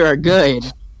mean, neither are good.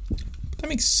 That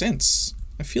makes sense.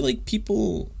 I feel like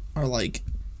people are like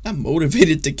not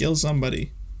motivated to kill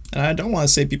somebody. And I don't want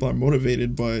to say people are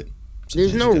motivated, but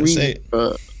There's sometimes no you gotta reason. say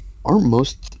it. Aren't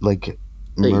most like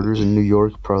Like- murders in New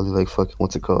York probably like fucking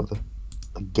what's it called?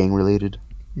 Like gang related?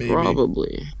 Maybe.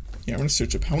 Probably. Yeah, I'm gonna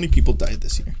search up how many people died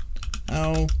this year.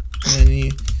 How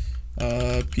many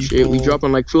people Shit, we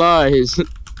dropping like flies.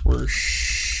 were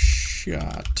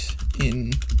shot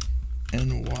in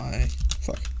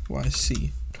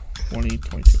YC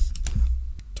 2022?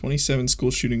 27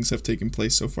 school shootings have taken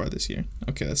place so far this year.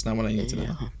 Okay, that's not what I need to know.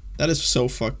 Yeah. That is so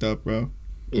fucked up, bro.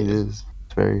 It is.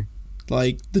 It's very.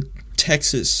 Like the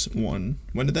Texas one.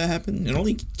 When did that happen? It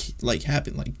only like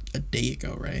happened like a day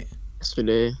ago, right?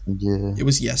 Yesterday. Yeah. It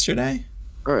was yesterday?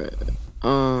 Alright.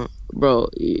 Bro,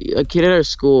 a kid at our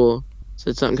school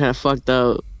said something kind of fucked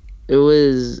up. It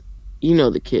was, you know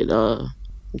the kid, we'll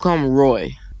call him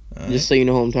Roy, just so you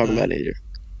know who I'm talking about,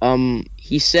 Andrew.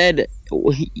 He said,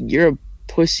 you're a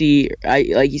pussy,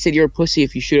 he said you're a pussy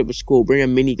if you shoot up a school, bring a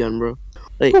minigun, bro.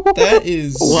 Like, That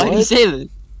is. why did he say that?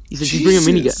 He said, "You bring a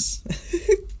minigun." Jesus.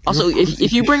 Also,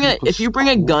 if you bring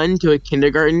a gun to a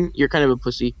kindergarten, you're kind of a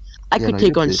pussy. I Yeah, could no,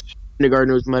 take you're a on bitch.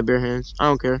 kindergartners with my bare hands. I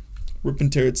don't care. Rip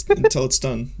and tear it until it's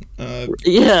done.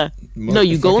 Yeah. No,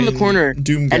 you go in the fucking corner.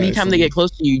 Doom guy Anytime they from get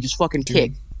close to you, you just fucking Doom.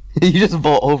 kick. You just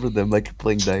vault over them like you're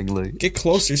playing Dying Light. Get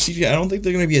closer, CJ. I don't think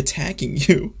they're gonna be attacking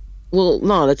you. Well,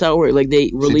 no, that's how it works. Like they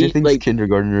So release, you think like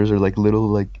kindergartners are like little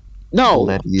like no,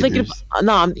 I'm thinking, gladiators?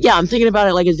 I'm thinking about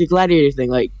it like it's a gladiator thing.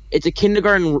 Like it's a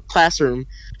kindergarten classroom,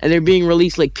 and they're being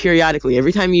released like periodically.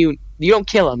 Every time you don't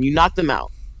kill them, you knock them out.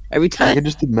 Every I time. can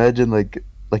just imagine like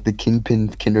the kingpin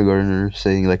kindergartner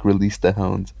saying like release the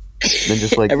hounds. Then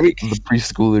just like Every- the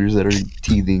preschoolers that are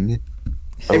teething.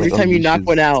 are, Every like, time you knock unleashes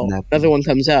one out, snapping. another one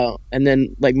comes out, and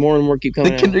then like more and more keep The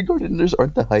coming out. kindergartners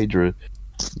aren't the Hydra.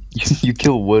 You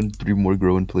kill one, 3 more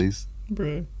grow in place.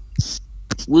 Bruh.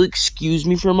 Will you excuse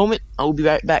me for a moment? I will be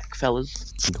right back,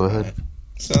 fellas. Go ahead.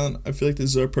 Son, I feel like this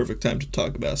is our perfect time to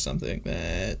talk about something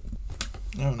that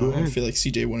I don't know. I feel like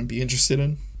CJ wouldn't be interested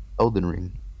in. Elden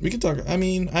Ring. We could talk. I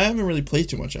mean, I haven't really played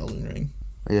too much Elden Ring.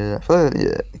 Yeah, I feel like,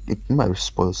 it might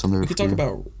spoil some of We it could for talk you.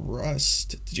 about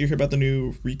Rust. Did you hear about the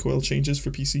new recoil changes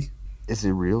for PC? Is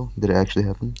it real? Did it actually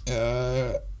happen?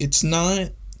 It's not.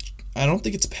 I don't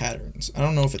think it's patterns. I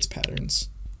don't know if it's patterns,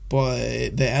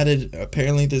 but they added.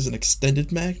 Apparently, there's an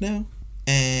extended mag now,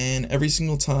 and every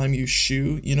single time you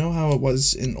shoot, you know how it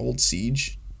was in old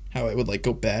Siege, how it would like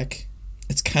go back.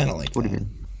 It's kind of like What do that. you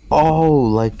mean? Oh,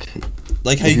 like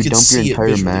Like how If you you could dump your see it entire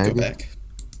visually go mag? back.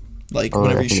 Like Oh,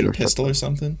 whenever I you think shoot a I know pistol or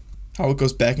something, how it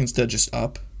goes back instead of just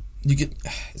up. You get.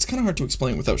 It's kind of hard to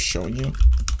explain without showing you.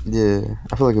 yeah,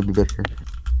 I feel like it'd be better.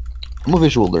 I'm a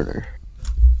visual learner.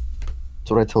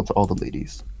 That's what I tell to all the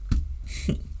ladies.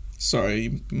 Sorry,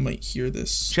 you might hear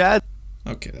this. Chad.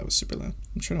 Okay, that was super loud.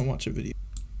 I'm trying to watch a video.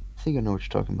 I think I know what you're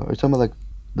talking about. Are you talking about like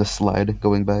the slide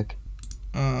going back?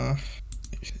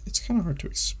 It's kind of hard to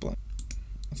explain.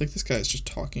 I think this guy is just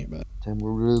talking about it. Damn,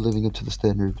 we're really living up to the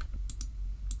standard.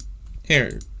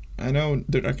 Here, I know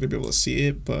they're not going to be able to see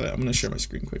it, but I'm going to share my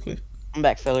screen quickly. I'm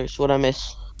back, fellas. What I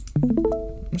miss?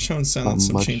 I'm showing Silence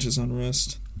some much. changes on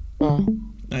Rust. Uh,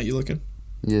 You looking?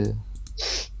 Yeah.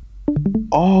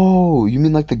 Oh, you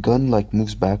mean like the gun like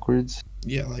moves backwards?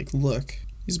 Yeah, like, look.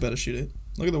 He's about to shoot it.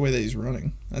 Look at the way that he's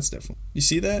running. That's different. You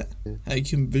see that? Yeah. How you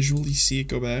can visually see it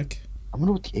go back? I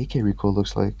wonder what the AK recoil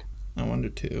looks like. I wonder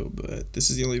too, but this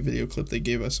is the only video clip they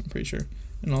gave us, I'm pretty sure.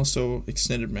 And also,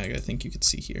 extended mag, I think you could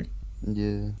see here.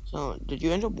 Yeah. so, did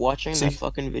you end up watching See? that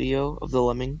fucking video of the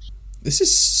lemmings? This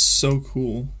is so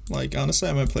cool. Like, honestly,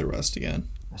 I might play Rust again.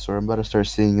 I swear I'm about to start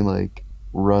seeing like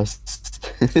Rust.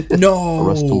 No!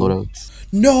 Rust loadouts.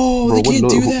 No, Bro, they what can't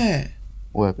do lo- that!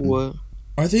 What happened? What?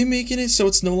 Are they making it so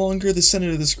it's no longer the center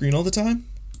of the screen all the time?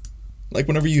 Like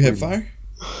whenever you hit fire?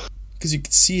 Because you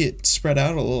can see it spread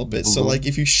out a little bit. So, like,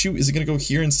 if you shoot, is it going to go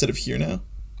here instead of here now?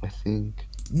 I think.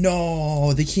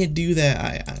 No, they can't do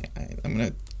that. I'm going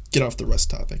to get off the Rust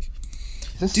topic.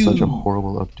 This is such a Dude.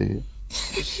 horrible update.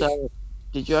 So,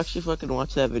 did you actually fucking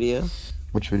watch that video?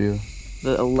 Which video?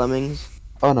 The lemmings?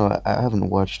 Oh no, I haven't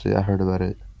watched it. I heard about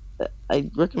it. I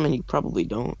recommend you probably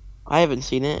don't. I haven't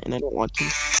seen it, and I don't want to.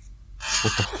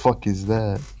 What the fuck is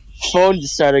that? Phone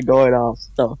just started going off.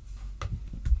 So,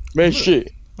 man,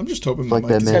 shit. I'm just hoping Like my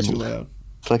that mic man- is too loud.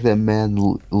 It's like that man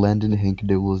Landon Hank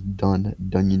DeWill's done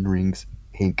Dunyan Rings.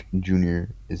 Hank Jr.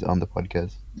 is on the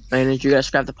podcast. Man, you gotta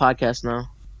scrap the podcast now.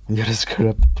 You gotta screw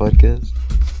up the podcast.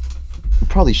 We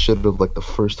probably should have like the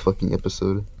first fucking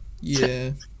episode.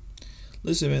 Yeah.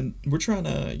 Listen, man, we're trying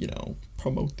to,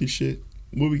 promote this shit.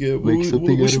 What we get? Make What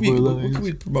something out should of we? our What can lives.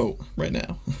 we promote right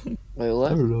now? Wait, I what?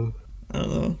 don't know. I don't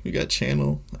know. We got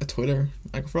channel, a Twitter.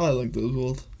 I could probably link those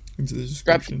both into the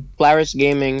Scrap description. Polaris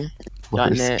Gaming.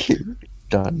 .net.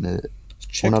 .net.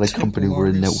 Check We're not a company, we're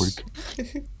a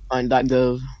Templaris. On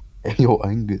 .gov. Hey, yo,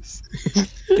 Angus.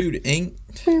 Dude, I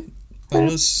know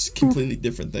it's a completely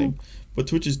different thing, but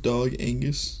Twitch's dog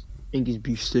Angus. Angus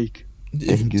beefsteak.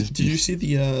 Angus Did you see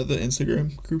the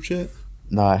Instagram group chat?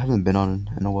 No, I haven't been on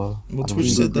in a while. Well, I don't Twitch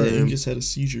know. said that Instagram. Angus had a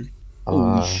seizure.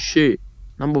 Holy shit.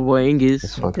 Number boy Angus.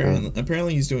 That's fucked up.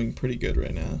 Apparently he's doing pretty good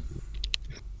right now.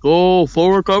 Go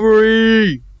full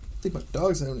recovery, I think my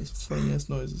dog's having these funny ass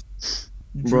noises.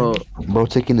 You bro. dreaming? Bro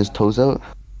taking his toes out?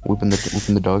 Whipping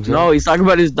the dogs out? No, he's talking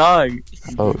about his dog.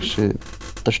 Oh shit. I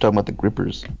thought you were talking about the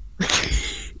grippers.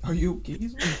 Are you okay?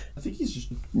 I think he's just.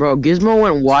 Bro, Gizmo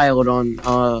went wild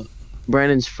on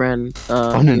Brandon's friend. The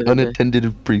other day. Unattended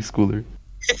preschooler.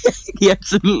 He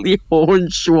absolutely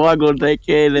hornswoggled that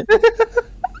kid.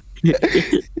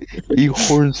 He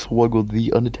hornswoggled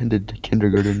the unattended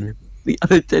kindergartner. The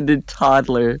unattended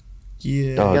toddler.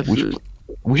 Yeah. Dog, Absolutely.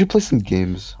 We should play some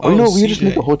games. Oh, Or we could just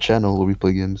make CJ. a whole channel where we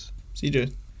play games.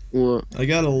 CJ, What? I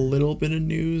got a little bit of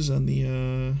news on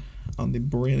the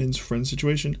Brandon's friend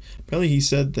situation. Apparently, he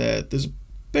said that there's a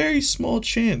very small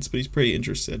chance, but he's pretty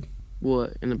interested.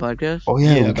 What in the podcast? Oh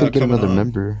yeah, Yeah, we about could get coming another on.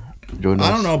 member. Join I us.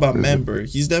 don't know about for member.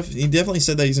 He definitely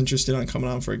said that he's interested on coming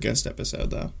on for a guest episode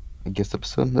though. a guest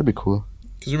episode. That'd be cool.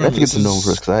 Because I have remember, to get this to know him is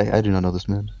first, because I do not know this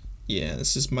man. yeah,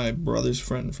 this is my brother's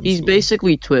friend from He's school.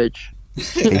 basically Twitch. I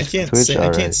can't Twitch, say I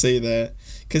alright. can't say that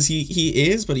because he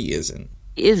is, but he isn't.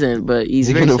 He isn't, but he's Is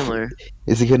he very gonna- similar.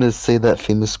 Is he gonna say that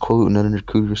famous quote, "None under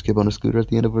cougar skip on a scooter" at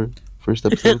the end of our first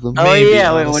episode of them? Oh Maybe,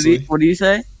 yeah, wait, honestly. what do you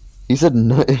say? He said,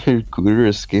 "None under cougar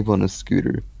escape on a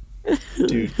scooter."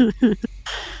 Dude.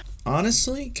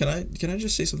 Honestly, can I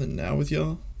just say something now with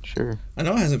y'all? Sure. I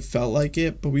know it hasn't felt like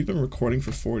it, but we've been recording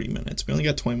for 40 minutes. We only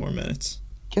got 20 more minutes.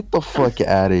 Get the fuck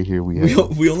out of here, we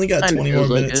We only got Kinda 20 more feels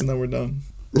like minutes it. and then we're done.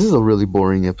 This is a really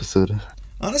boring episode.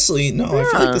 Honestly, no, I feel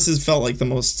like Yeah. this has felt like the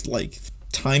most like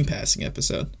time passing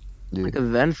episode. Yeah. Like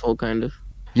eventful, kind of.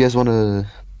 You guys want to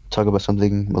talk about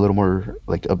something a little more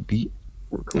like upbeat?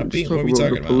 Upbeat? Let's What are we talk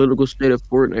talking the about? political state of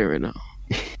Fortnite right now.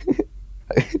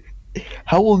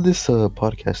 How will this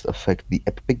podcast affect the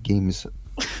Epic Games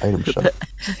item shop?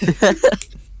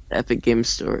 Epic Game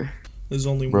Store. There's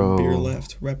only Bro. one beer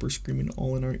left. Rapper screaming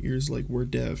all in our ears like we're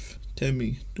deaf.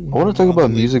 Temmie. I want to talk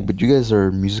about music, but you guys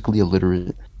are musically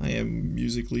illiterate. I am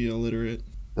musically illiterate.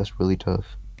 That's really tough.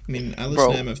 I mean, I listen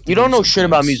Bro, to MF. you don't know shit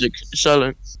about sometimes. music.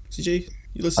 Silent. CJ,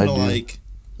 you listen I to do. like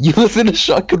You listen to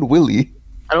Shotgun Willie.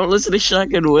 I don't listen to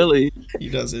Shotgun Willie. he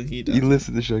doesn't. He does. You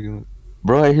listen to Shotgun Willie.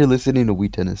 Bro, I hear listening to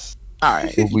Wii Tennis.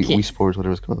 Alright. Or Wii Sports,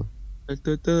 whatever it's called.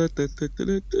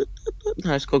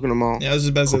 Nice Coconut Mall. Yeah, I was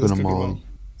just about to say this Coconut Cooking Mall.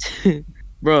 Mall.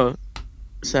 Bro,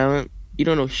 Silent, you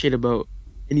don't know shit about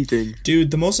anything.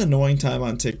 Dude, the most annoying time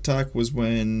on TikTok was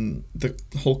when the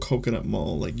whole Coconut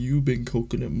Mall, like you been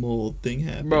Coconut Mall thing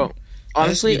happened. Bro, That has to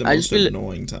honestly, be the I most just be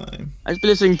annoying time.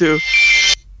 listening to.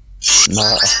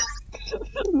 Nah.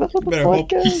 You better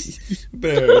hope.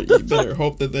 you better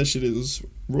hope that shit is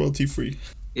royalty free.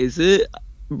 Is it?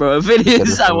 Bro, if it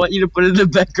is, I want you to put it in the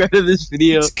background of this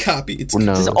video. It's copy. It's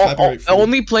No. Just copyright free.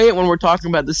 only play it when we're talking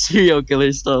about the serial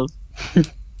killer stuff.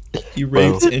 He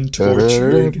raped and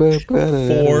tortured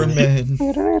 4 men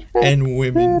and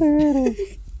women.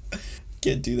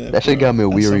 Can't do that. That shit bro. got me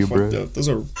That's weary, so bro. fucked up. Those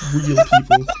are real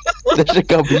people. That shit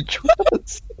got me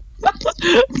drowsy.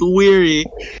 Weary.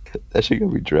 That shit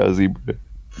got me drowsy, bro.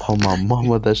 Oh my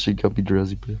mama, that shit got me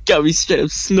drowsy, bro. Got me straight up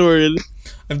snoring.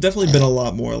 I've definitely been a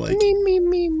lot more like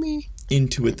Me.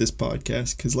 into it this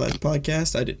podcast because last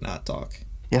podcast I did not talk.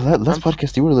 Yeah, last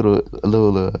podcast you were a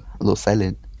little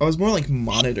silent. I was more like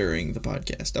monitoring the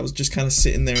podcast. I was just kind of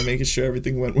sitting there making sure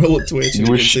everything went well with Twitch and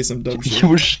You were didn't sh- say some dumb You shit.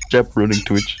 were chaperoning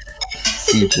Twitch.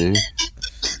 CJ.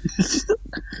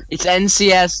 It's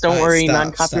NCS, don't Alright, worry, stop,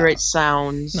 non-copyright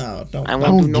sounds. No, don't. I I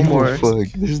won't do don't no give more. a fuck.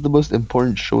 This is the most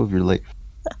important show of your life.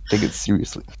 Take it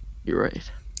seriously. You're right.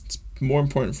 It's more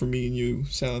important for me and you,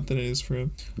 Silent, than it is for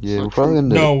him. Yeah, we're probably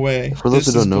gonna. No way. For those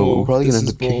This who is don't know, bull. we're probably This gonna is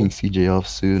end up kicking bull. CJ off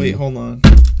soon Wait, hold on.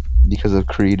 because of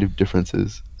creative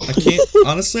differences. I can't.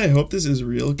 Honestly, I hope this is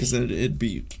real because then it'd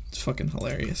be fucking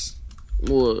hilarious.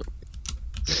 What?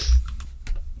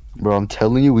 Bro, I'm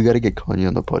telling you, we gotta get Kanye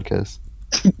on the podcast.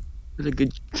 It's a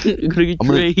good, good I'm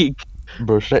gonna- Drake.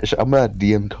 Bro, I'm gonna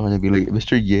DM Kanye and be like,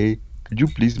 Mr. Ye, could you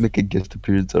please make a guest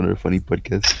appearance on our funny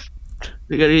podcast?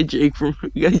 We gotta get Jake from.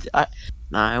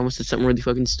 I almost said something really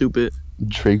fucking stupid.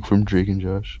 Drake from Drake and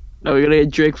Josh. No, we gotta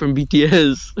get Drake from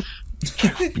BTS.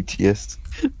 BTS.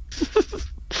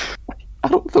 I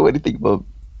don't know anything about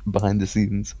behind the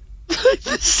scenes.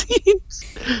 The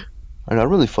scenes. I don't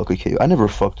really fuck with K. I never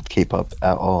fucked with K-pop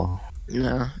at all.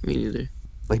 Nah, me neither.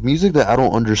 Like music that I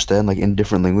don't understand, like in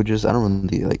different languages. I don't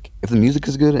really like. If the music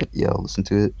is good, yeah, I'll listen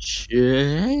to it.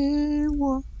 雪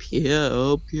我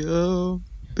飘飘，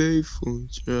北风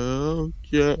萧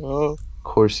萧。 Of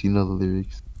course, you know the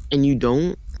lyrics. And you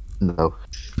don't? No,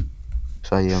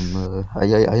 'cause I am.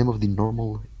 I am of the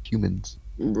normal humans.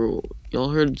 Bro, y'all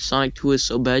heard Sonic 2 is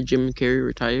so bad Jim Carrey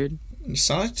retired?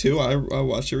 Sonic 2, I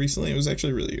watched it recently. It was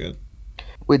actually really good.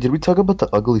 Wait, did we talk about the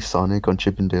ugly Sonic on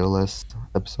Chip and Dale last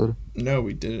episode? No,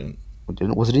 we didn't. We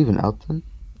didn't. Was it even out then?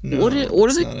 No, what it's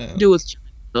does not it out. do with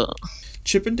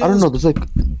Chippendales? I don't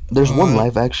know. There's one Uh,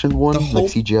 live action one, the whole-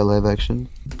 like CGI live action,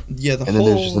 Yeah, the and whole.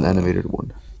 then there's just an animated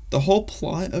one. The whole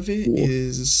plot of it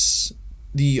is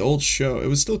the old show. It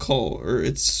was still called, or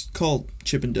it's called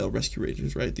Chippendale Rescue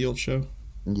Rangers, right? The old show.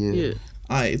 Yeah. Yeah.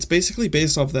 It's basically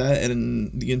based off that,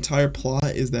 and the entire plot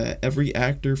is that every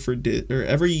actor or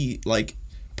every like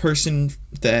person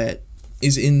that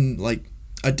is in like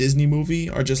a Disney movie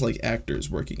are just like actors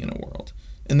working in a world,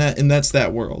 and that's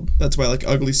that world. That's why like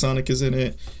Ugly Sonic is in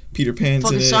it, Peter Pan's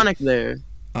Fucking in it. Sonic there.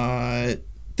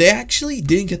 They actually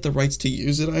didn't get the rights to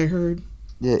use it. I heard.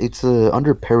 Yeah, it's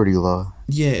under parody law.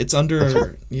 Yeah, it's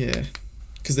under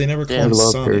because they never call him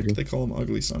Love Sonic. parody. They call him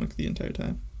Ugly Sonic the entire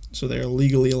time. So they are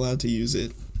legally allowed to use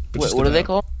it. but What, just what do they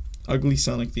about. call? Ugly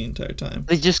Sonic the entire time.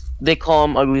 They call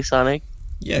him Ugly Sonic.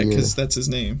 Yeah, because that's his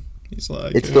name. He's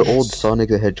like. It's the old Sonic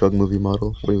the Hedgehog movie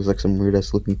model where he was like some weird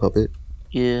ass looking puppet.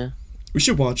 Yeah, We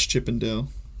should watch Chip and Dale.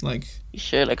 Like, you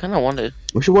should. I kind of wanted.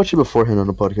 We should watch it beforehand on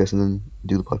the podcast and then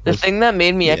do the The podcast. thing that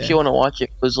made me Yeah. actually want to watch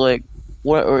it was like,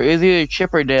 what, or either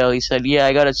Chip or Dale. He said, "Yeah,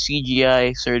 I got a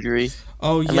CGI surgery."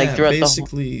 oh yeah, like, throughout the whole-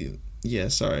 basically. Yeah,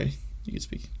 sorry. You can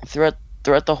speak.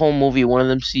 Throughout the whole movie, one of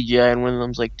them's CGI and one of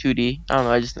them's like 2D. I don't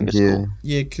know. I just think it's Yeah, cool.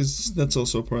 Yeah, because that's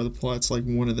also part of the plot. It's like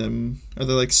one of them, or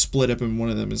they're like split up, and one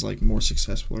of them is like more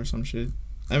successful or some shit.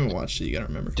 I haven't watched it. You gotta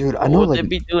remember. dude, I What know would they like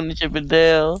be doing to Chip and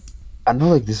Dale?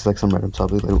 this is like some random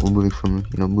topic, like we're moving from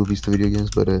movies to video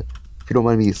games, but if you don't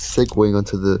mind me segueing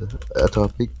onto the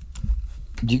topic,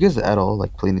 do you guys at all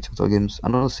like play any Telltale games? I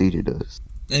know CJ does.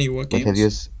 Any what Like, games? have you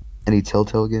guys any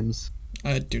Telltale games?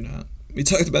 I do not. We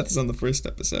talked about this on the first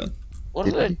episode. What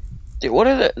Did are they? What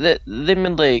are they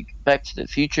meant like Back to the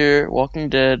Future, Walking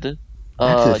Dead,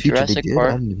 Back to the Future, Jurassic they did?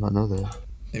 Park, I did not know that.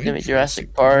 Maybe they made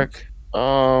Jurassic Park,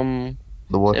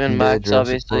 The Walking and Dead, Max, Jurassic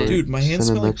obviously. Park, Dude, my hands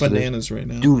Sin smell and like Exodus. bananas right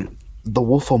now. Dude, The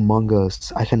Wolf Among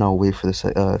Us. I cannot wait for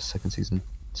the second season.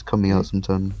 It's coming out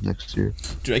sometime next year.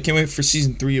 Dude, I can't wait for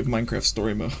season 3 of Minecraft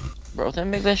Story Mode. bro, they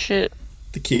make that shit.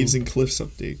 The Caves and Cliffs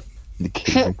update. The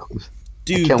cave and cliffs. I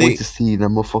Dude, can't they wait to see that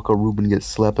motherfucker Ruben get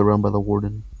slapped around by the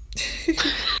warden.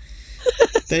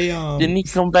 they Didn't he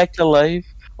come back to life?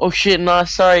 Oh shit! Nah,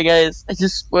 sorry guys, I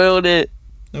just spoiled it.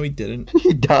 No, he didn't.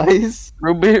 He dies.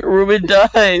 Ruben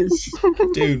dies.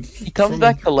 Dude, He comes from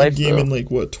back to life, a game though. in like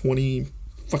what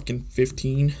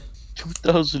 2015.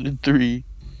 2003.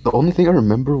 The only thing I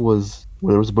remember was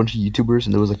where there was a bunch of YouTubers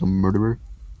and there was like a murderer.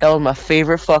 That was my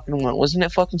favorite fucking one. Wasn't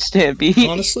it fucking Stampy?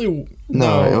 Honestly,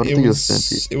 No, I no, don't it think it was was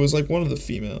Stampy. it was like one of the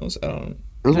females. I don't.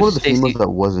 It was It one was of the females Stacey. that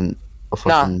wasn't a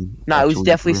fucking. Nah, it was actual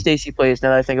definitely YouTuber. Stacey Plays. Now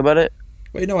that I think about it,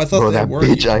 Wait, no, I thought Bro, they that were.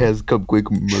 bitch I has Cupquake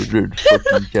murdered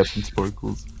fucking Captain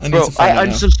Sparkles. I need bro, to find I it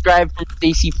now. unsubscribed from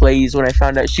Stacey Plays when I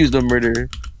found out she was the murderer.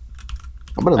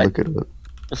 I'm gonna I- look it up.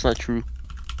 That's not true.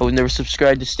 I would never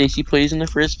subscribe to Stacey Plays in the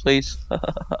first place.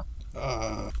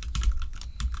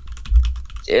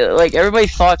 Like everybody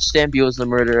thought Stampy was the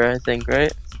murderer. I think,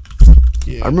 right?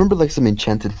 Yeah. I remember like some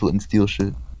enchanted flint and steel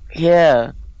shit.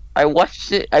 Yeah, I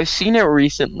watched it. I've seen it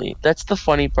recently. That's the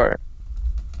funny part.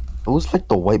 It was like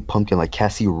the white pumpkin, like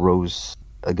Cassie Rose.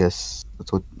 I guess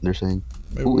that's what they're saying.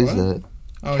 Wait, Who is what? that?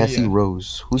 Oh, Cassie yeah.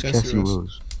 Rose. Who's Cassie Cassie Rose.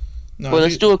 Rose? No, Well, I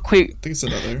let's think, do a quick, I think it's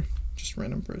another just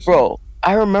random person. bro.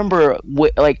 I remember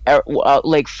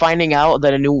like finding out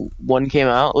that a new one came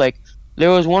out. Like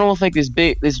there was one with like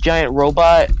this giant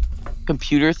robot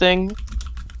computer thing.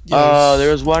 Yes.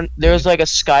 There was like a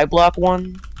Skyblock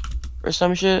one or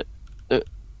some shit.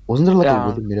 Wasn't there like Yeah. a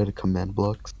rhythm made out of command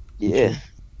blocks? Yeah,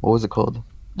 What was it called?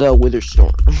 the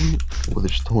Witherstorm.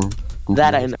 Witherstorm.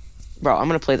 That I know. Bro, I'm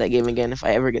gonna play that game again if I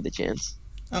ever get the chance.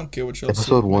 I don't care what y'all say.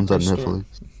 Episode 1's on Minecraft Netflix.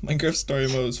 Minecraft Story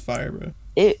Mode is fire, bro.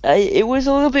 It was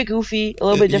a little bit goofy, a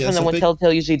little bit Yeah, different it's than a what big-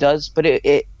 Telltale usually does, but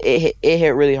it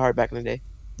hit really hard back in the day.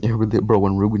 Yeah, really, bro.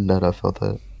 When Ruben died, I felt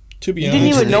that. To be You honest,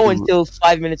 didn't even know like- until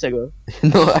 5 minutes ago.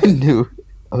 No, I knew.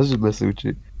 I was just messing with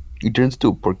you. He turns to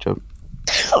a pork chop.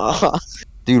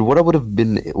 Dude, what I would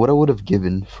have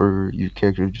given for your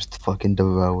character to just fucking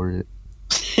devour it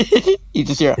You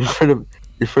just hear in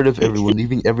front of everyone,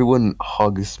 leaving everyone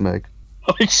hog smack.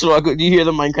 Swaggle. Do you hear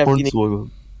the Minecraft eating, Hornswoggle.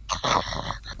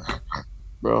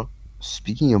 bro?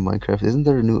 Speaking of Minecraft, isn't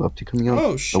there a new update coming out?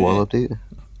 oh A shit. wall update?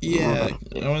 Yeah,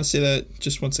 I want to say that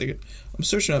just 1 second. I'm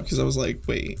searching up because I was like,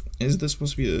 wait, is this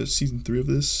supposed to be a season 3 of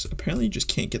this? Apparently, you just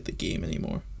can't get the game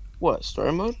anymore. What,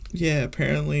 story mode? Yeah,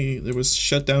 apparently there was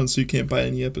shut down, so you can't buy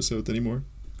any episodes anymore.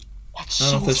 That's I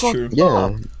don't know if that's fucked true. up.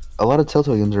 Yeah, a lot of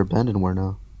Telltale games are abandonware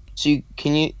now. So you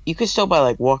could still buy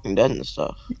like Walking Dead and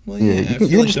stuff. Well, Yeah, yeah, you I can-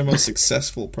 feel like just- their most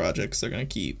successful projects they're gonna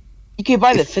keep. You could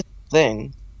buy the fifth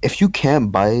thing. If you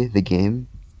can't buy the game,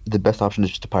 the best option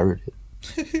is just to pirate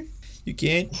it. You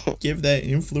can't give that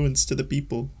influence to the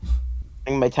people.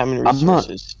 Bring my time and I'm not-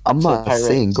 resources. I'm to not pirate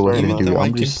saying go story ahead and Even mode. do it. though I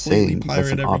I'm just completely saying that's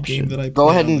pirate an every option. game that I Go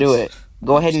play ahead on and do this. it.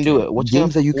 Go ahead and do it. What's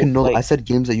Games that you can like, I said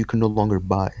games that you can no longer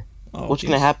buy. Oh, What's jeez.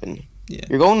 gonna happen? Yeah.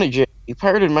 You're going to jail. You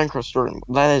pirated Minecraft story mode.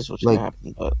 That is what's Like- gonna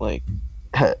happen. But like,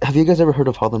 Have you guys ever heard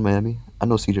of Hotline Miami? I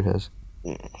know CJ has.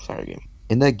 sorry game.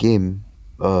 In that game,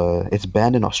 it's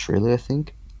banned in Australia, I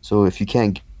think. So if you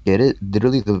can't get it.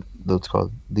 Literally, the what's it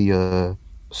called the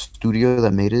studio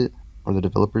that made it or the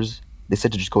developers, they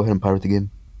said to just go ahead and pirate the game.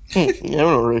 Yeah, I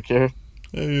don't really care.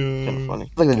 Hey, Kind of funny.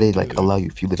 It's like that they like allow you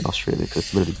if you live in Australia because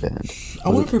it's literally banned. I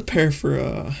want to prepare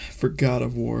for God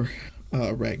of War,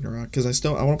 Ragnarok, because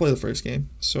I want to play the first game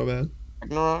so bad.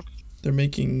 Ragnarok. They're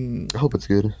making I hope it's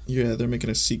good. they're making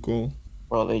a sequel.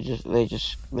 Well, they just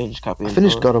copied. I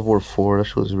finished God of War 4. That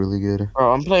shit was really good.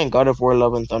 Bro, I'm playing God of War: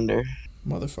 Love and Thunder.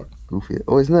 Motherfucker. Goofy.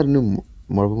 Oh, isn't that a new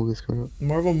Marvel movie that's coming out?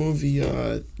 Marvel movie,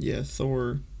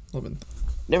 Thor, Love and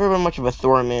Never been much of a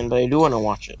Thor man, but I do want to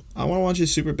watch it. I want to watch it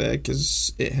super bad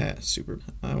because it has super.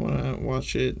 I want to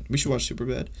watch it. We should watch super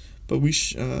bad, but we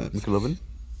should. McLovin?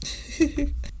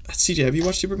 CJ, have you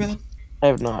watched super bad? I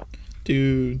have not.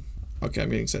 Dude. Okay, I'm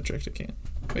getting sidetracked. I can't.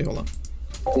 Wait, hold on.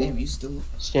 Damn, you still.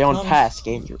 Stay on task,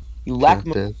 Andrew. You lack.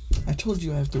 I told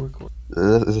you I have to record.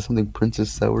 Is that something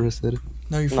Princess Sour said?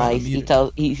 No, you're Nah, fine. he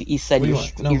said What do you you're,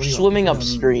 want? No, you're what do you swimming want?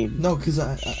 upstream. No, because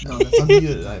I No, that's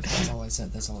unmuted. That's all I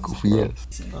said. That's all I said. Goofy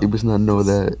ass. He does not know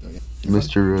that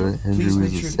Mr. Please Andrew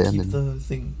make is a sure to keep salmon. the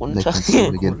thing. One That can time,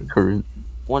 swim against current.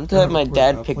 one time, my Record,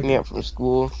 dad picked plug me it. up from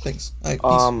school. Thanks. Alright,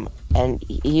 peace. And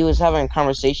he was having a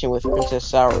conversation with Princess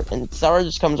Sour, and Sour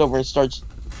just comes over and starts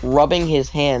rubbing his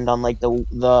hand on like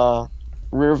the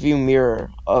rear view mirror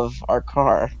of our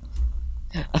car.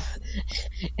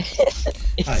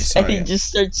 Sorry. He just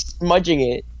starts smudging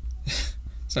it.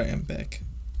 Sorry, I'm back.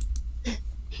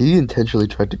 He intentionally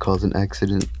tried to cause an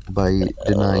accident by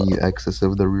denying you access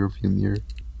of the rear view mirror.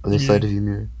 Or the Yeah. side view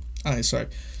mirror. Alright, sorry.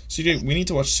 CJ, we need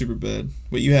to watch Superbad.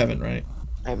 Wait, you haven't, right?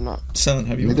 I have not. Selen,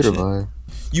 have you Neither watched have it?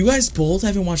 I. You guys both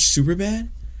haven't watched Superbad?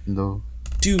 No.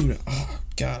 Dude, oh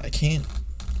god, I can't.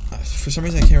 For some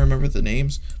reason, I can't remember the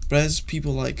names. But as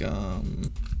people like, God,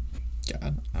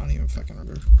 I don't even fucking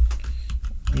remember.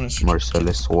 I'm gonna search.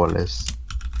 Marcellus Wallace.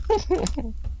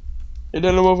 Hey,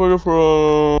 that motherfucker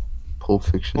from Pulp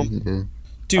Fiction, yeah.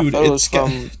 Dude, I thought it was it's got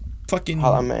from fucking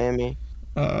Hotline Miami.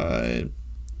 uh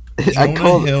I Jonah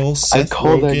called Hill, I Seth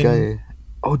called that Rogen, guy.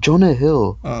 Oh, Jonah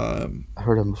Hill. I uh,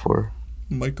 heard him before.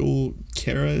 Michael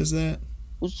Cara, is that?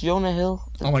 Who's Jonah Hill?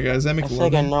 Oh my god, is that I feel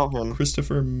like I McLovin? know him.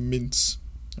 Christopher Mintz.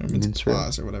 Or Mintz Mintz, right?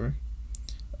 Plasse or whatever.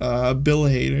 Bill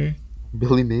Hader.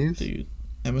 Billy Mays? Dude.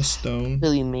 Emma Stone.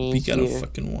 Billy Mays We gotta here.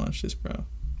 fucking watch this, bro.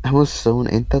 Emma Stone,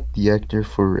 ain't that the actor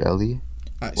for Ellie?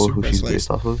 Alright, Or who Superbad she's Slays.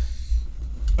 based off of?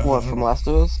 What, from Last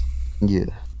of Us? Yeah.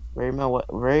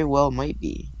 Very well might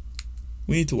be.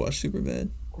 We need to watch Superbad.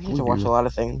 We need to watch a lot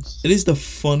of things. It is the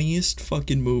funniest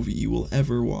fucking movie you will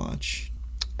ever watch.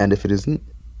 And if it isn't,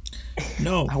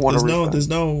 No, I wanna there's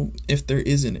no. If there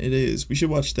isn't, it is. We should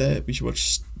watch that. We should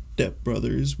watch Step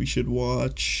Brothers. We should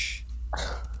watch.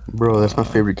 bro, that's my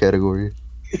favorite category.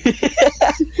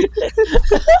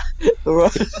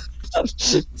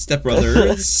 Step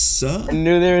Brothers. I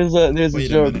knew there's a Wait a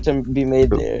joke minute. to be made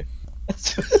there.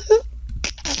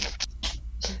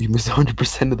 You miss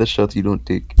 100% of the shots you don't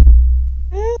take.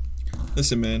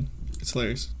 Listen, man, it's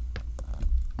hilarious.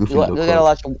 Goofy We no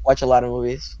gotta watch a lot of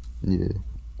movies. Yeah.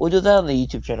 We'll do that on the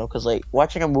YouTube channel because like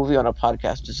watching a movie on a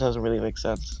podcast just doesn't really make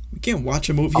sense. We can't watch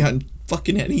a movie on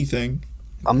fucking anything.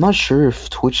 I'm not sure if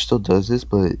Twitch still does this,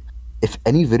 but if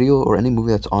any video or any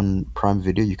movie that's on Prime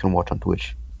Video, you can watch on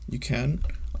Twitch. You can.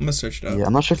 I'm gonna search it up. Yeah,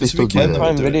 I'm not sure if they Because still we do can, that. then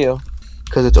Prime do it. Video.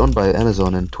 Because it's owned by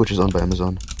Amazon and Twitch is owned by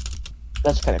Amazon.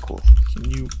 That's kind of cool.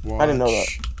 Can you watch I didn't know that.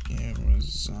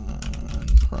 Amazon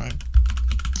Prime?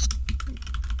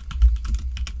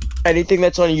 Anything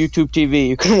that's on YouTube TV,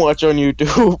 you can watch on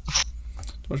YouTube.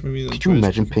 Watch movies on Could you Twitch,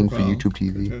 imagine click paying for profile, YouTube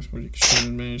TV? podcast, where you can stream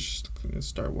and manage,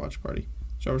 start watch party.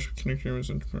 Connect your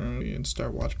Amazon Prime and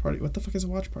start watch party. What the fuck is a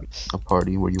watch party? A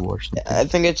party where you watch something. I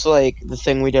think it's like the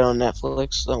thing we did on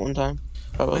Netflix that one time.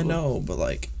 Probably. I know, but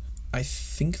like, I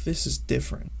think this is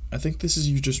different. I think this is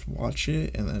you just watch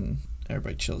it and then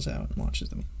everybody chills out and watches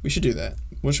them. We should do that.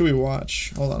 What should we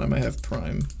watch? Hold on, I might have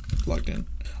Prime plugged in.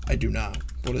 I do not.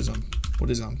 What is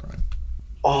on Prime?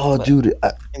 Oh, But- dude,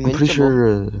 I'm Invincible. pretty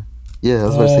sure. Yeah, I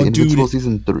was about to say Oh, dude. Invincible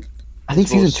season 3. I think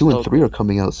Invincible season 2 and is so 3 are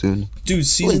coming out soon. Dude,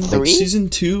 season three? season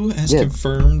 2 has Yeah.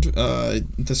 confirmed.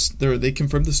 They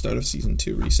confirmed the start of season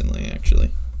 2 recently.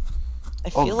 Actually, I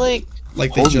feel Oh. like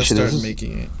like they Holy just shit, this started is-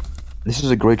 making it. This is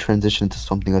a great transition to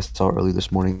something I saw early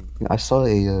this morning. I saw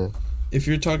a If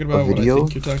you're talking about what I video?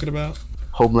 think you're talking about,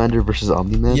 Homelander versus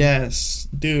Omni-Man. yes,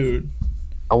 dude.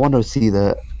 I want to see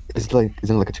that. Isn't it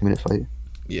like a 2-minute fight?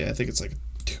 Yeah, I think it's like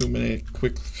a 2-minute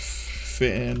quick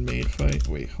fan made fight.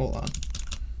 Wait, hold on.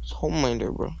 it's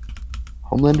Homelander, bro.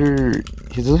 Homelander,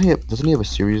 doesn't he have a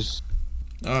series?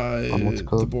 What's it The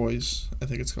called? Boys, I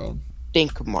think it's called.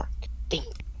 Think, Mark. Think.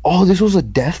 Oh, this was a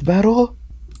death battle?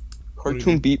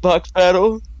 Cartoon beatbox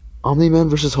battle. Omni-Man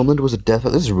versus Homelander was a death.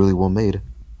 This is really well made.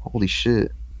 Holy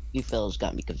shit. You fellas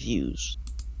got me confused.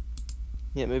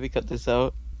 Yeah, maybe cut this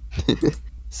out.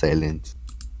 Silent.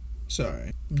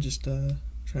 Sorry, I'm just trying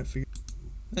to figure.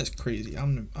 That's crazy.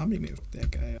 I'm gonna fuck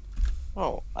that guy up.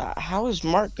 Oh, how is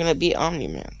Mark gonna be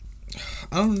Omni-Man?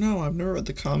 I don't know. I've never read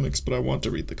the comics, but I want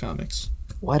to read the comics.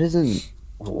 Why doesn't...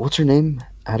 What's her name?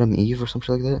 Adam Eve or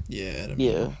something like that? Yeah.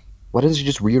 Yeah. Why doesn't she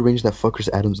just rearrange that fucker's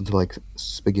atoms into, like,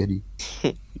 spaghetti?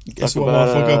 Guess what,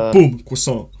 motherfucker? Boom,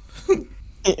 croissant.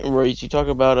 Bro, you talk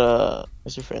about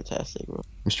Mr. Fantastic, bro.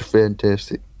 Mr.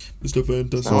 Fantastic. Mr.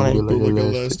 Fantastic, Sound go like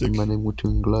elastic. elastic. My name was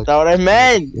Toon Glock. That's what I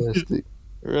meant! Elastic.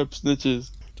 Rep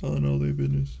snitches Telling all their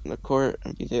business. in the court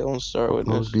and be their own star Always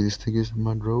witness. be the stickers in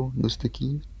my drawer. The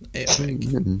stickies. Hey,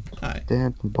 Mike. Hi.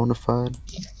 Damn, bona fide.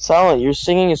 Silent, your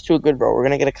singing is too good, bro. We're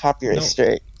gonna get a copyright No.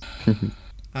 straight.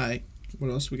 Hi. What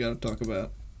else we gotta talk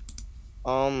about?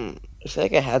 I feel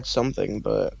like I had something,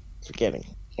 but forgetting.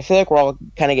 I feel like we're all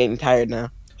kind of getting tired now.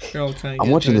 You're all kinda I'm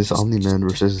getting watching tired. this Just- Omni-Man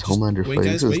versus Homelander wait, fight.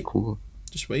 guys, This is wait. cool.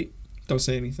 Just wait. Don't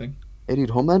say anything. Hey, dude,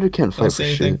 Homelander can't fight Don't for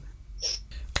say shit. anything.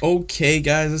 Okay,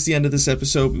 guys, that's the end of this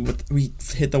episode. We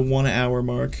hit the 1 hour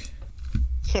mark.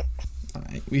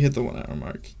 Alright, we hit the 1 hour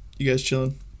mark. You guys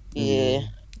chilling? Yeah.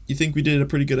 You think we did a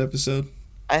pretty good episode?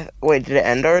 Wait, did it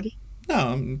end already? No,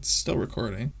 I'm still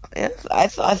recording. Yeah, I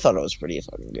thought it was pretty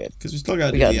fucking good. Because we still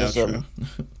gotta We do got the this, outro.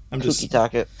 I'm Kooky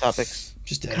topics.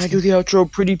 just Can I asking. do the outro?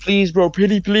 Pretty please, bro.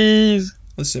 Pretty please.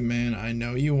 Listen, man, I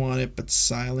know you want it, but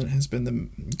Silent has been the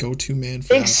go-to man for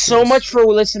Thanks so outros. much for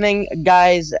listening,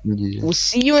 guys. Yeah. We'll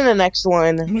see you in the next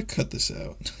one. I'm gonna cut this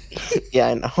out. Yeah,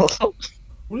 I know.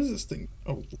 What is this thing?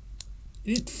 Oh,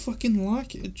 you didn't fucking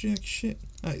lock it, jack shit.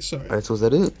 Alright, sorry. Alright, so is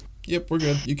that it? Yep, we're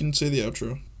good. You can say the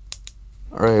outro.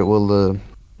 Alright, well,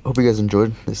 hope you guys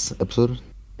enjoyed this episode.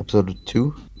 Episode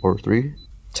 2 or 3.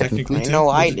 Technically, I know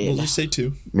I we'll did. just say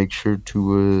 2. Make sure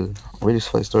to rate us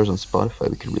 5 stars on Spotify.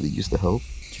 We could really use the help.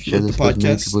 If you Share like this the with as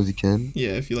many podcast, people as you can. yeah,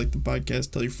 if you like the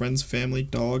podcast, tell your friends, family,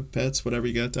 dog, pets, whatever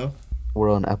you gotta tell. We're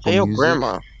on Apple Hey, yo, Music,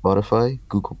 grandma. Spotify,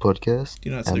 Google Podcast, Do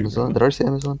not say your Amazon. grandma. Did I already say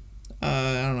Amazon?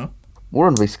 I don't know. We're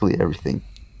on basically everything.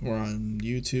 We're on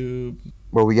YouTube.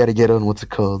 Bro, we gotta get on what's it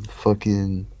called?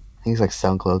 Fucking, I think it's like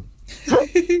SoundCloud.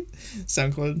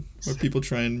 SoundCloud, where people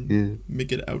try and Yeah.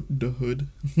 make it out the hood.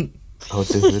 Oh,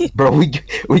 it's it. Bro,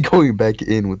 we going back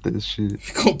in with this shit.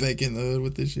 Go back in the hood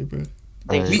with this shit, bro.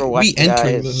 Thanks Alright. for We watching,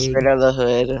 entering guys. the hood. Straight out of the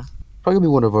hood. Probably gonna be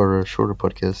one of our shorter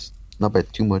podcasts. Not by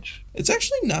too much. It's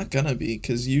actually not gonna be,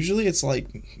 because usually it's like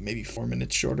maybe 4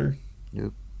 minutes shorter.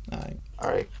 Yep. Alright,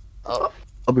 Alright.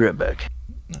 I'll be right back.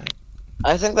 alright.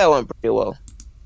 I think that went pretty well.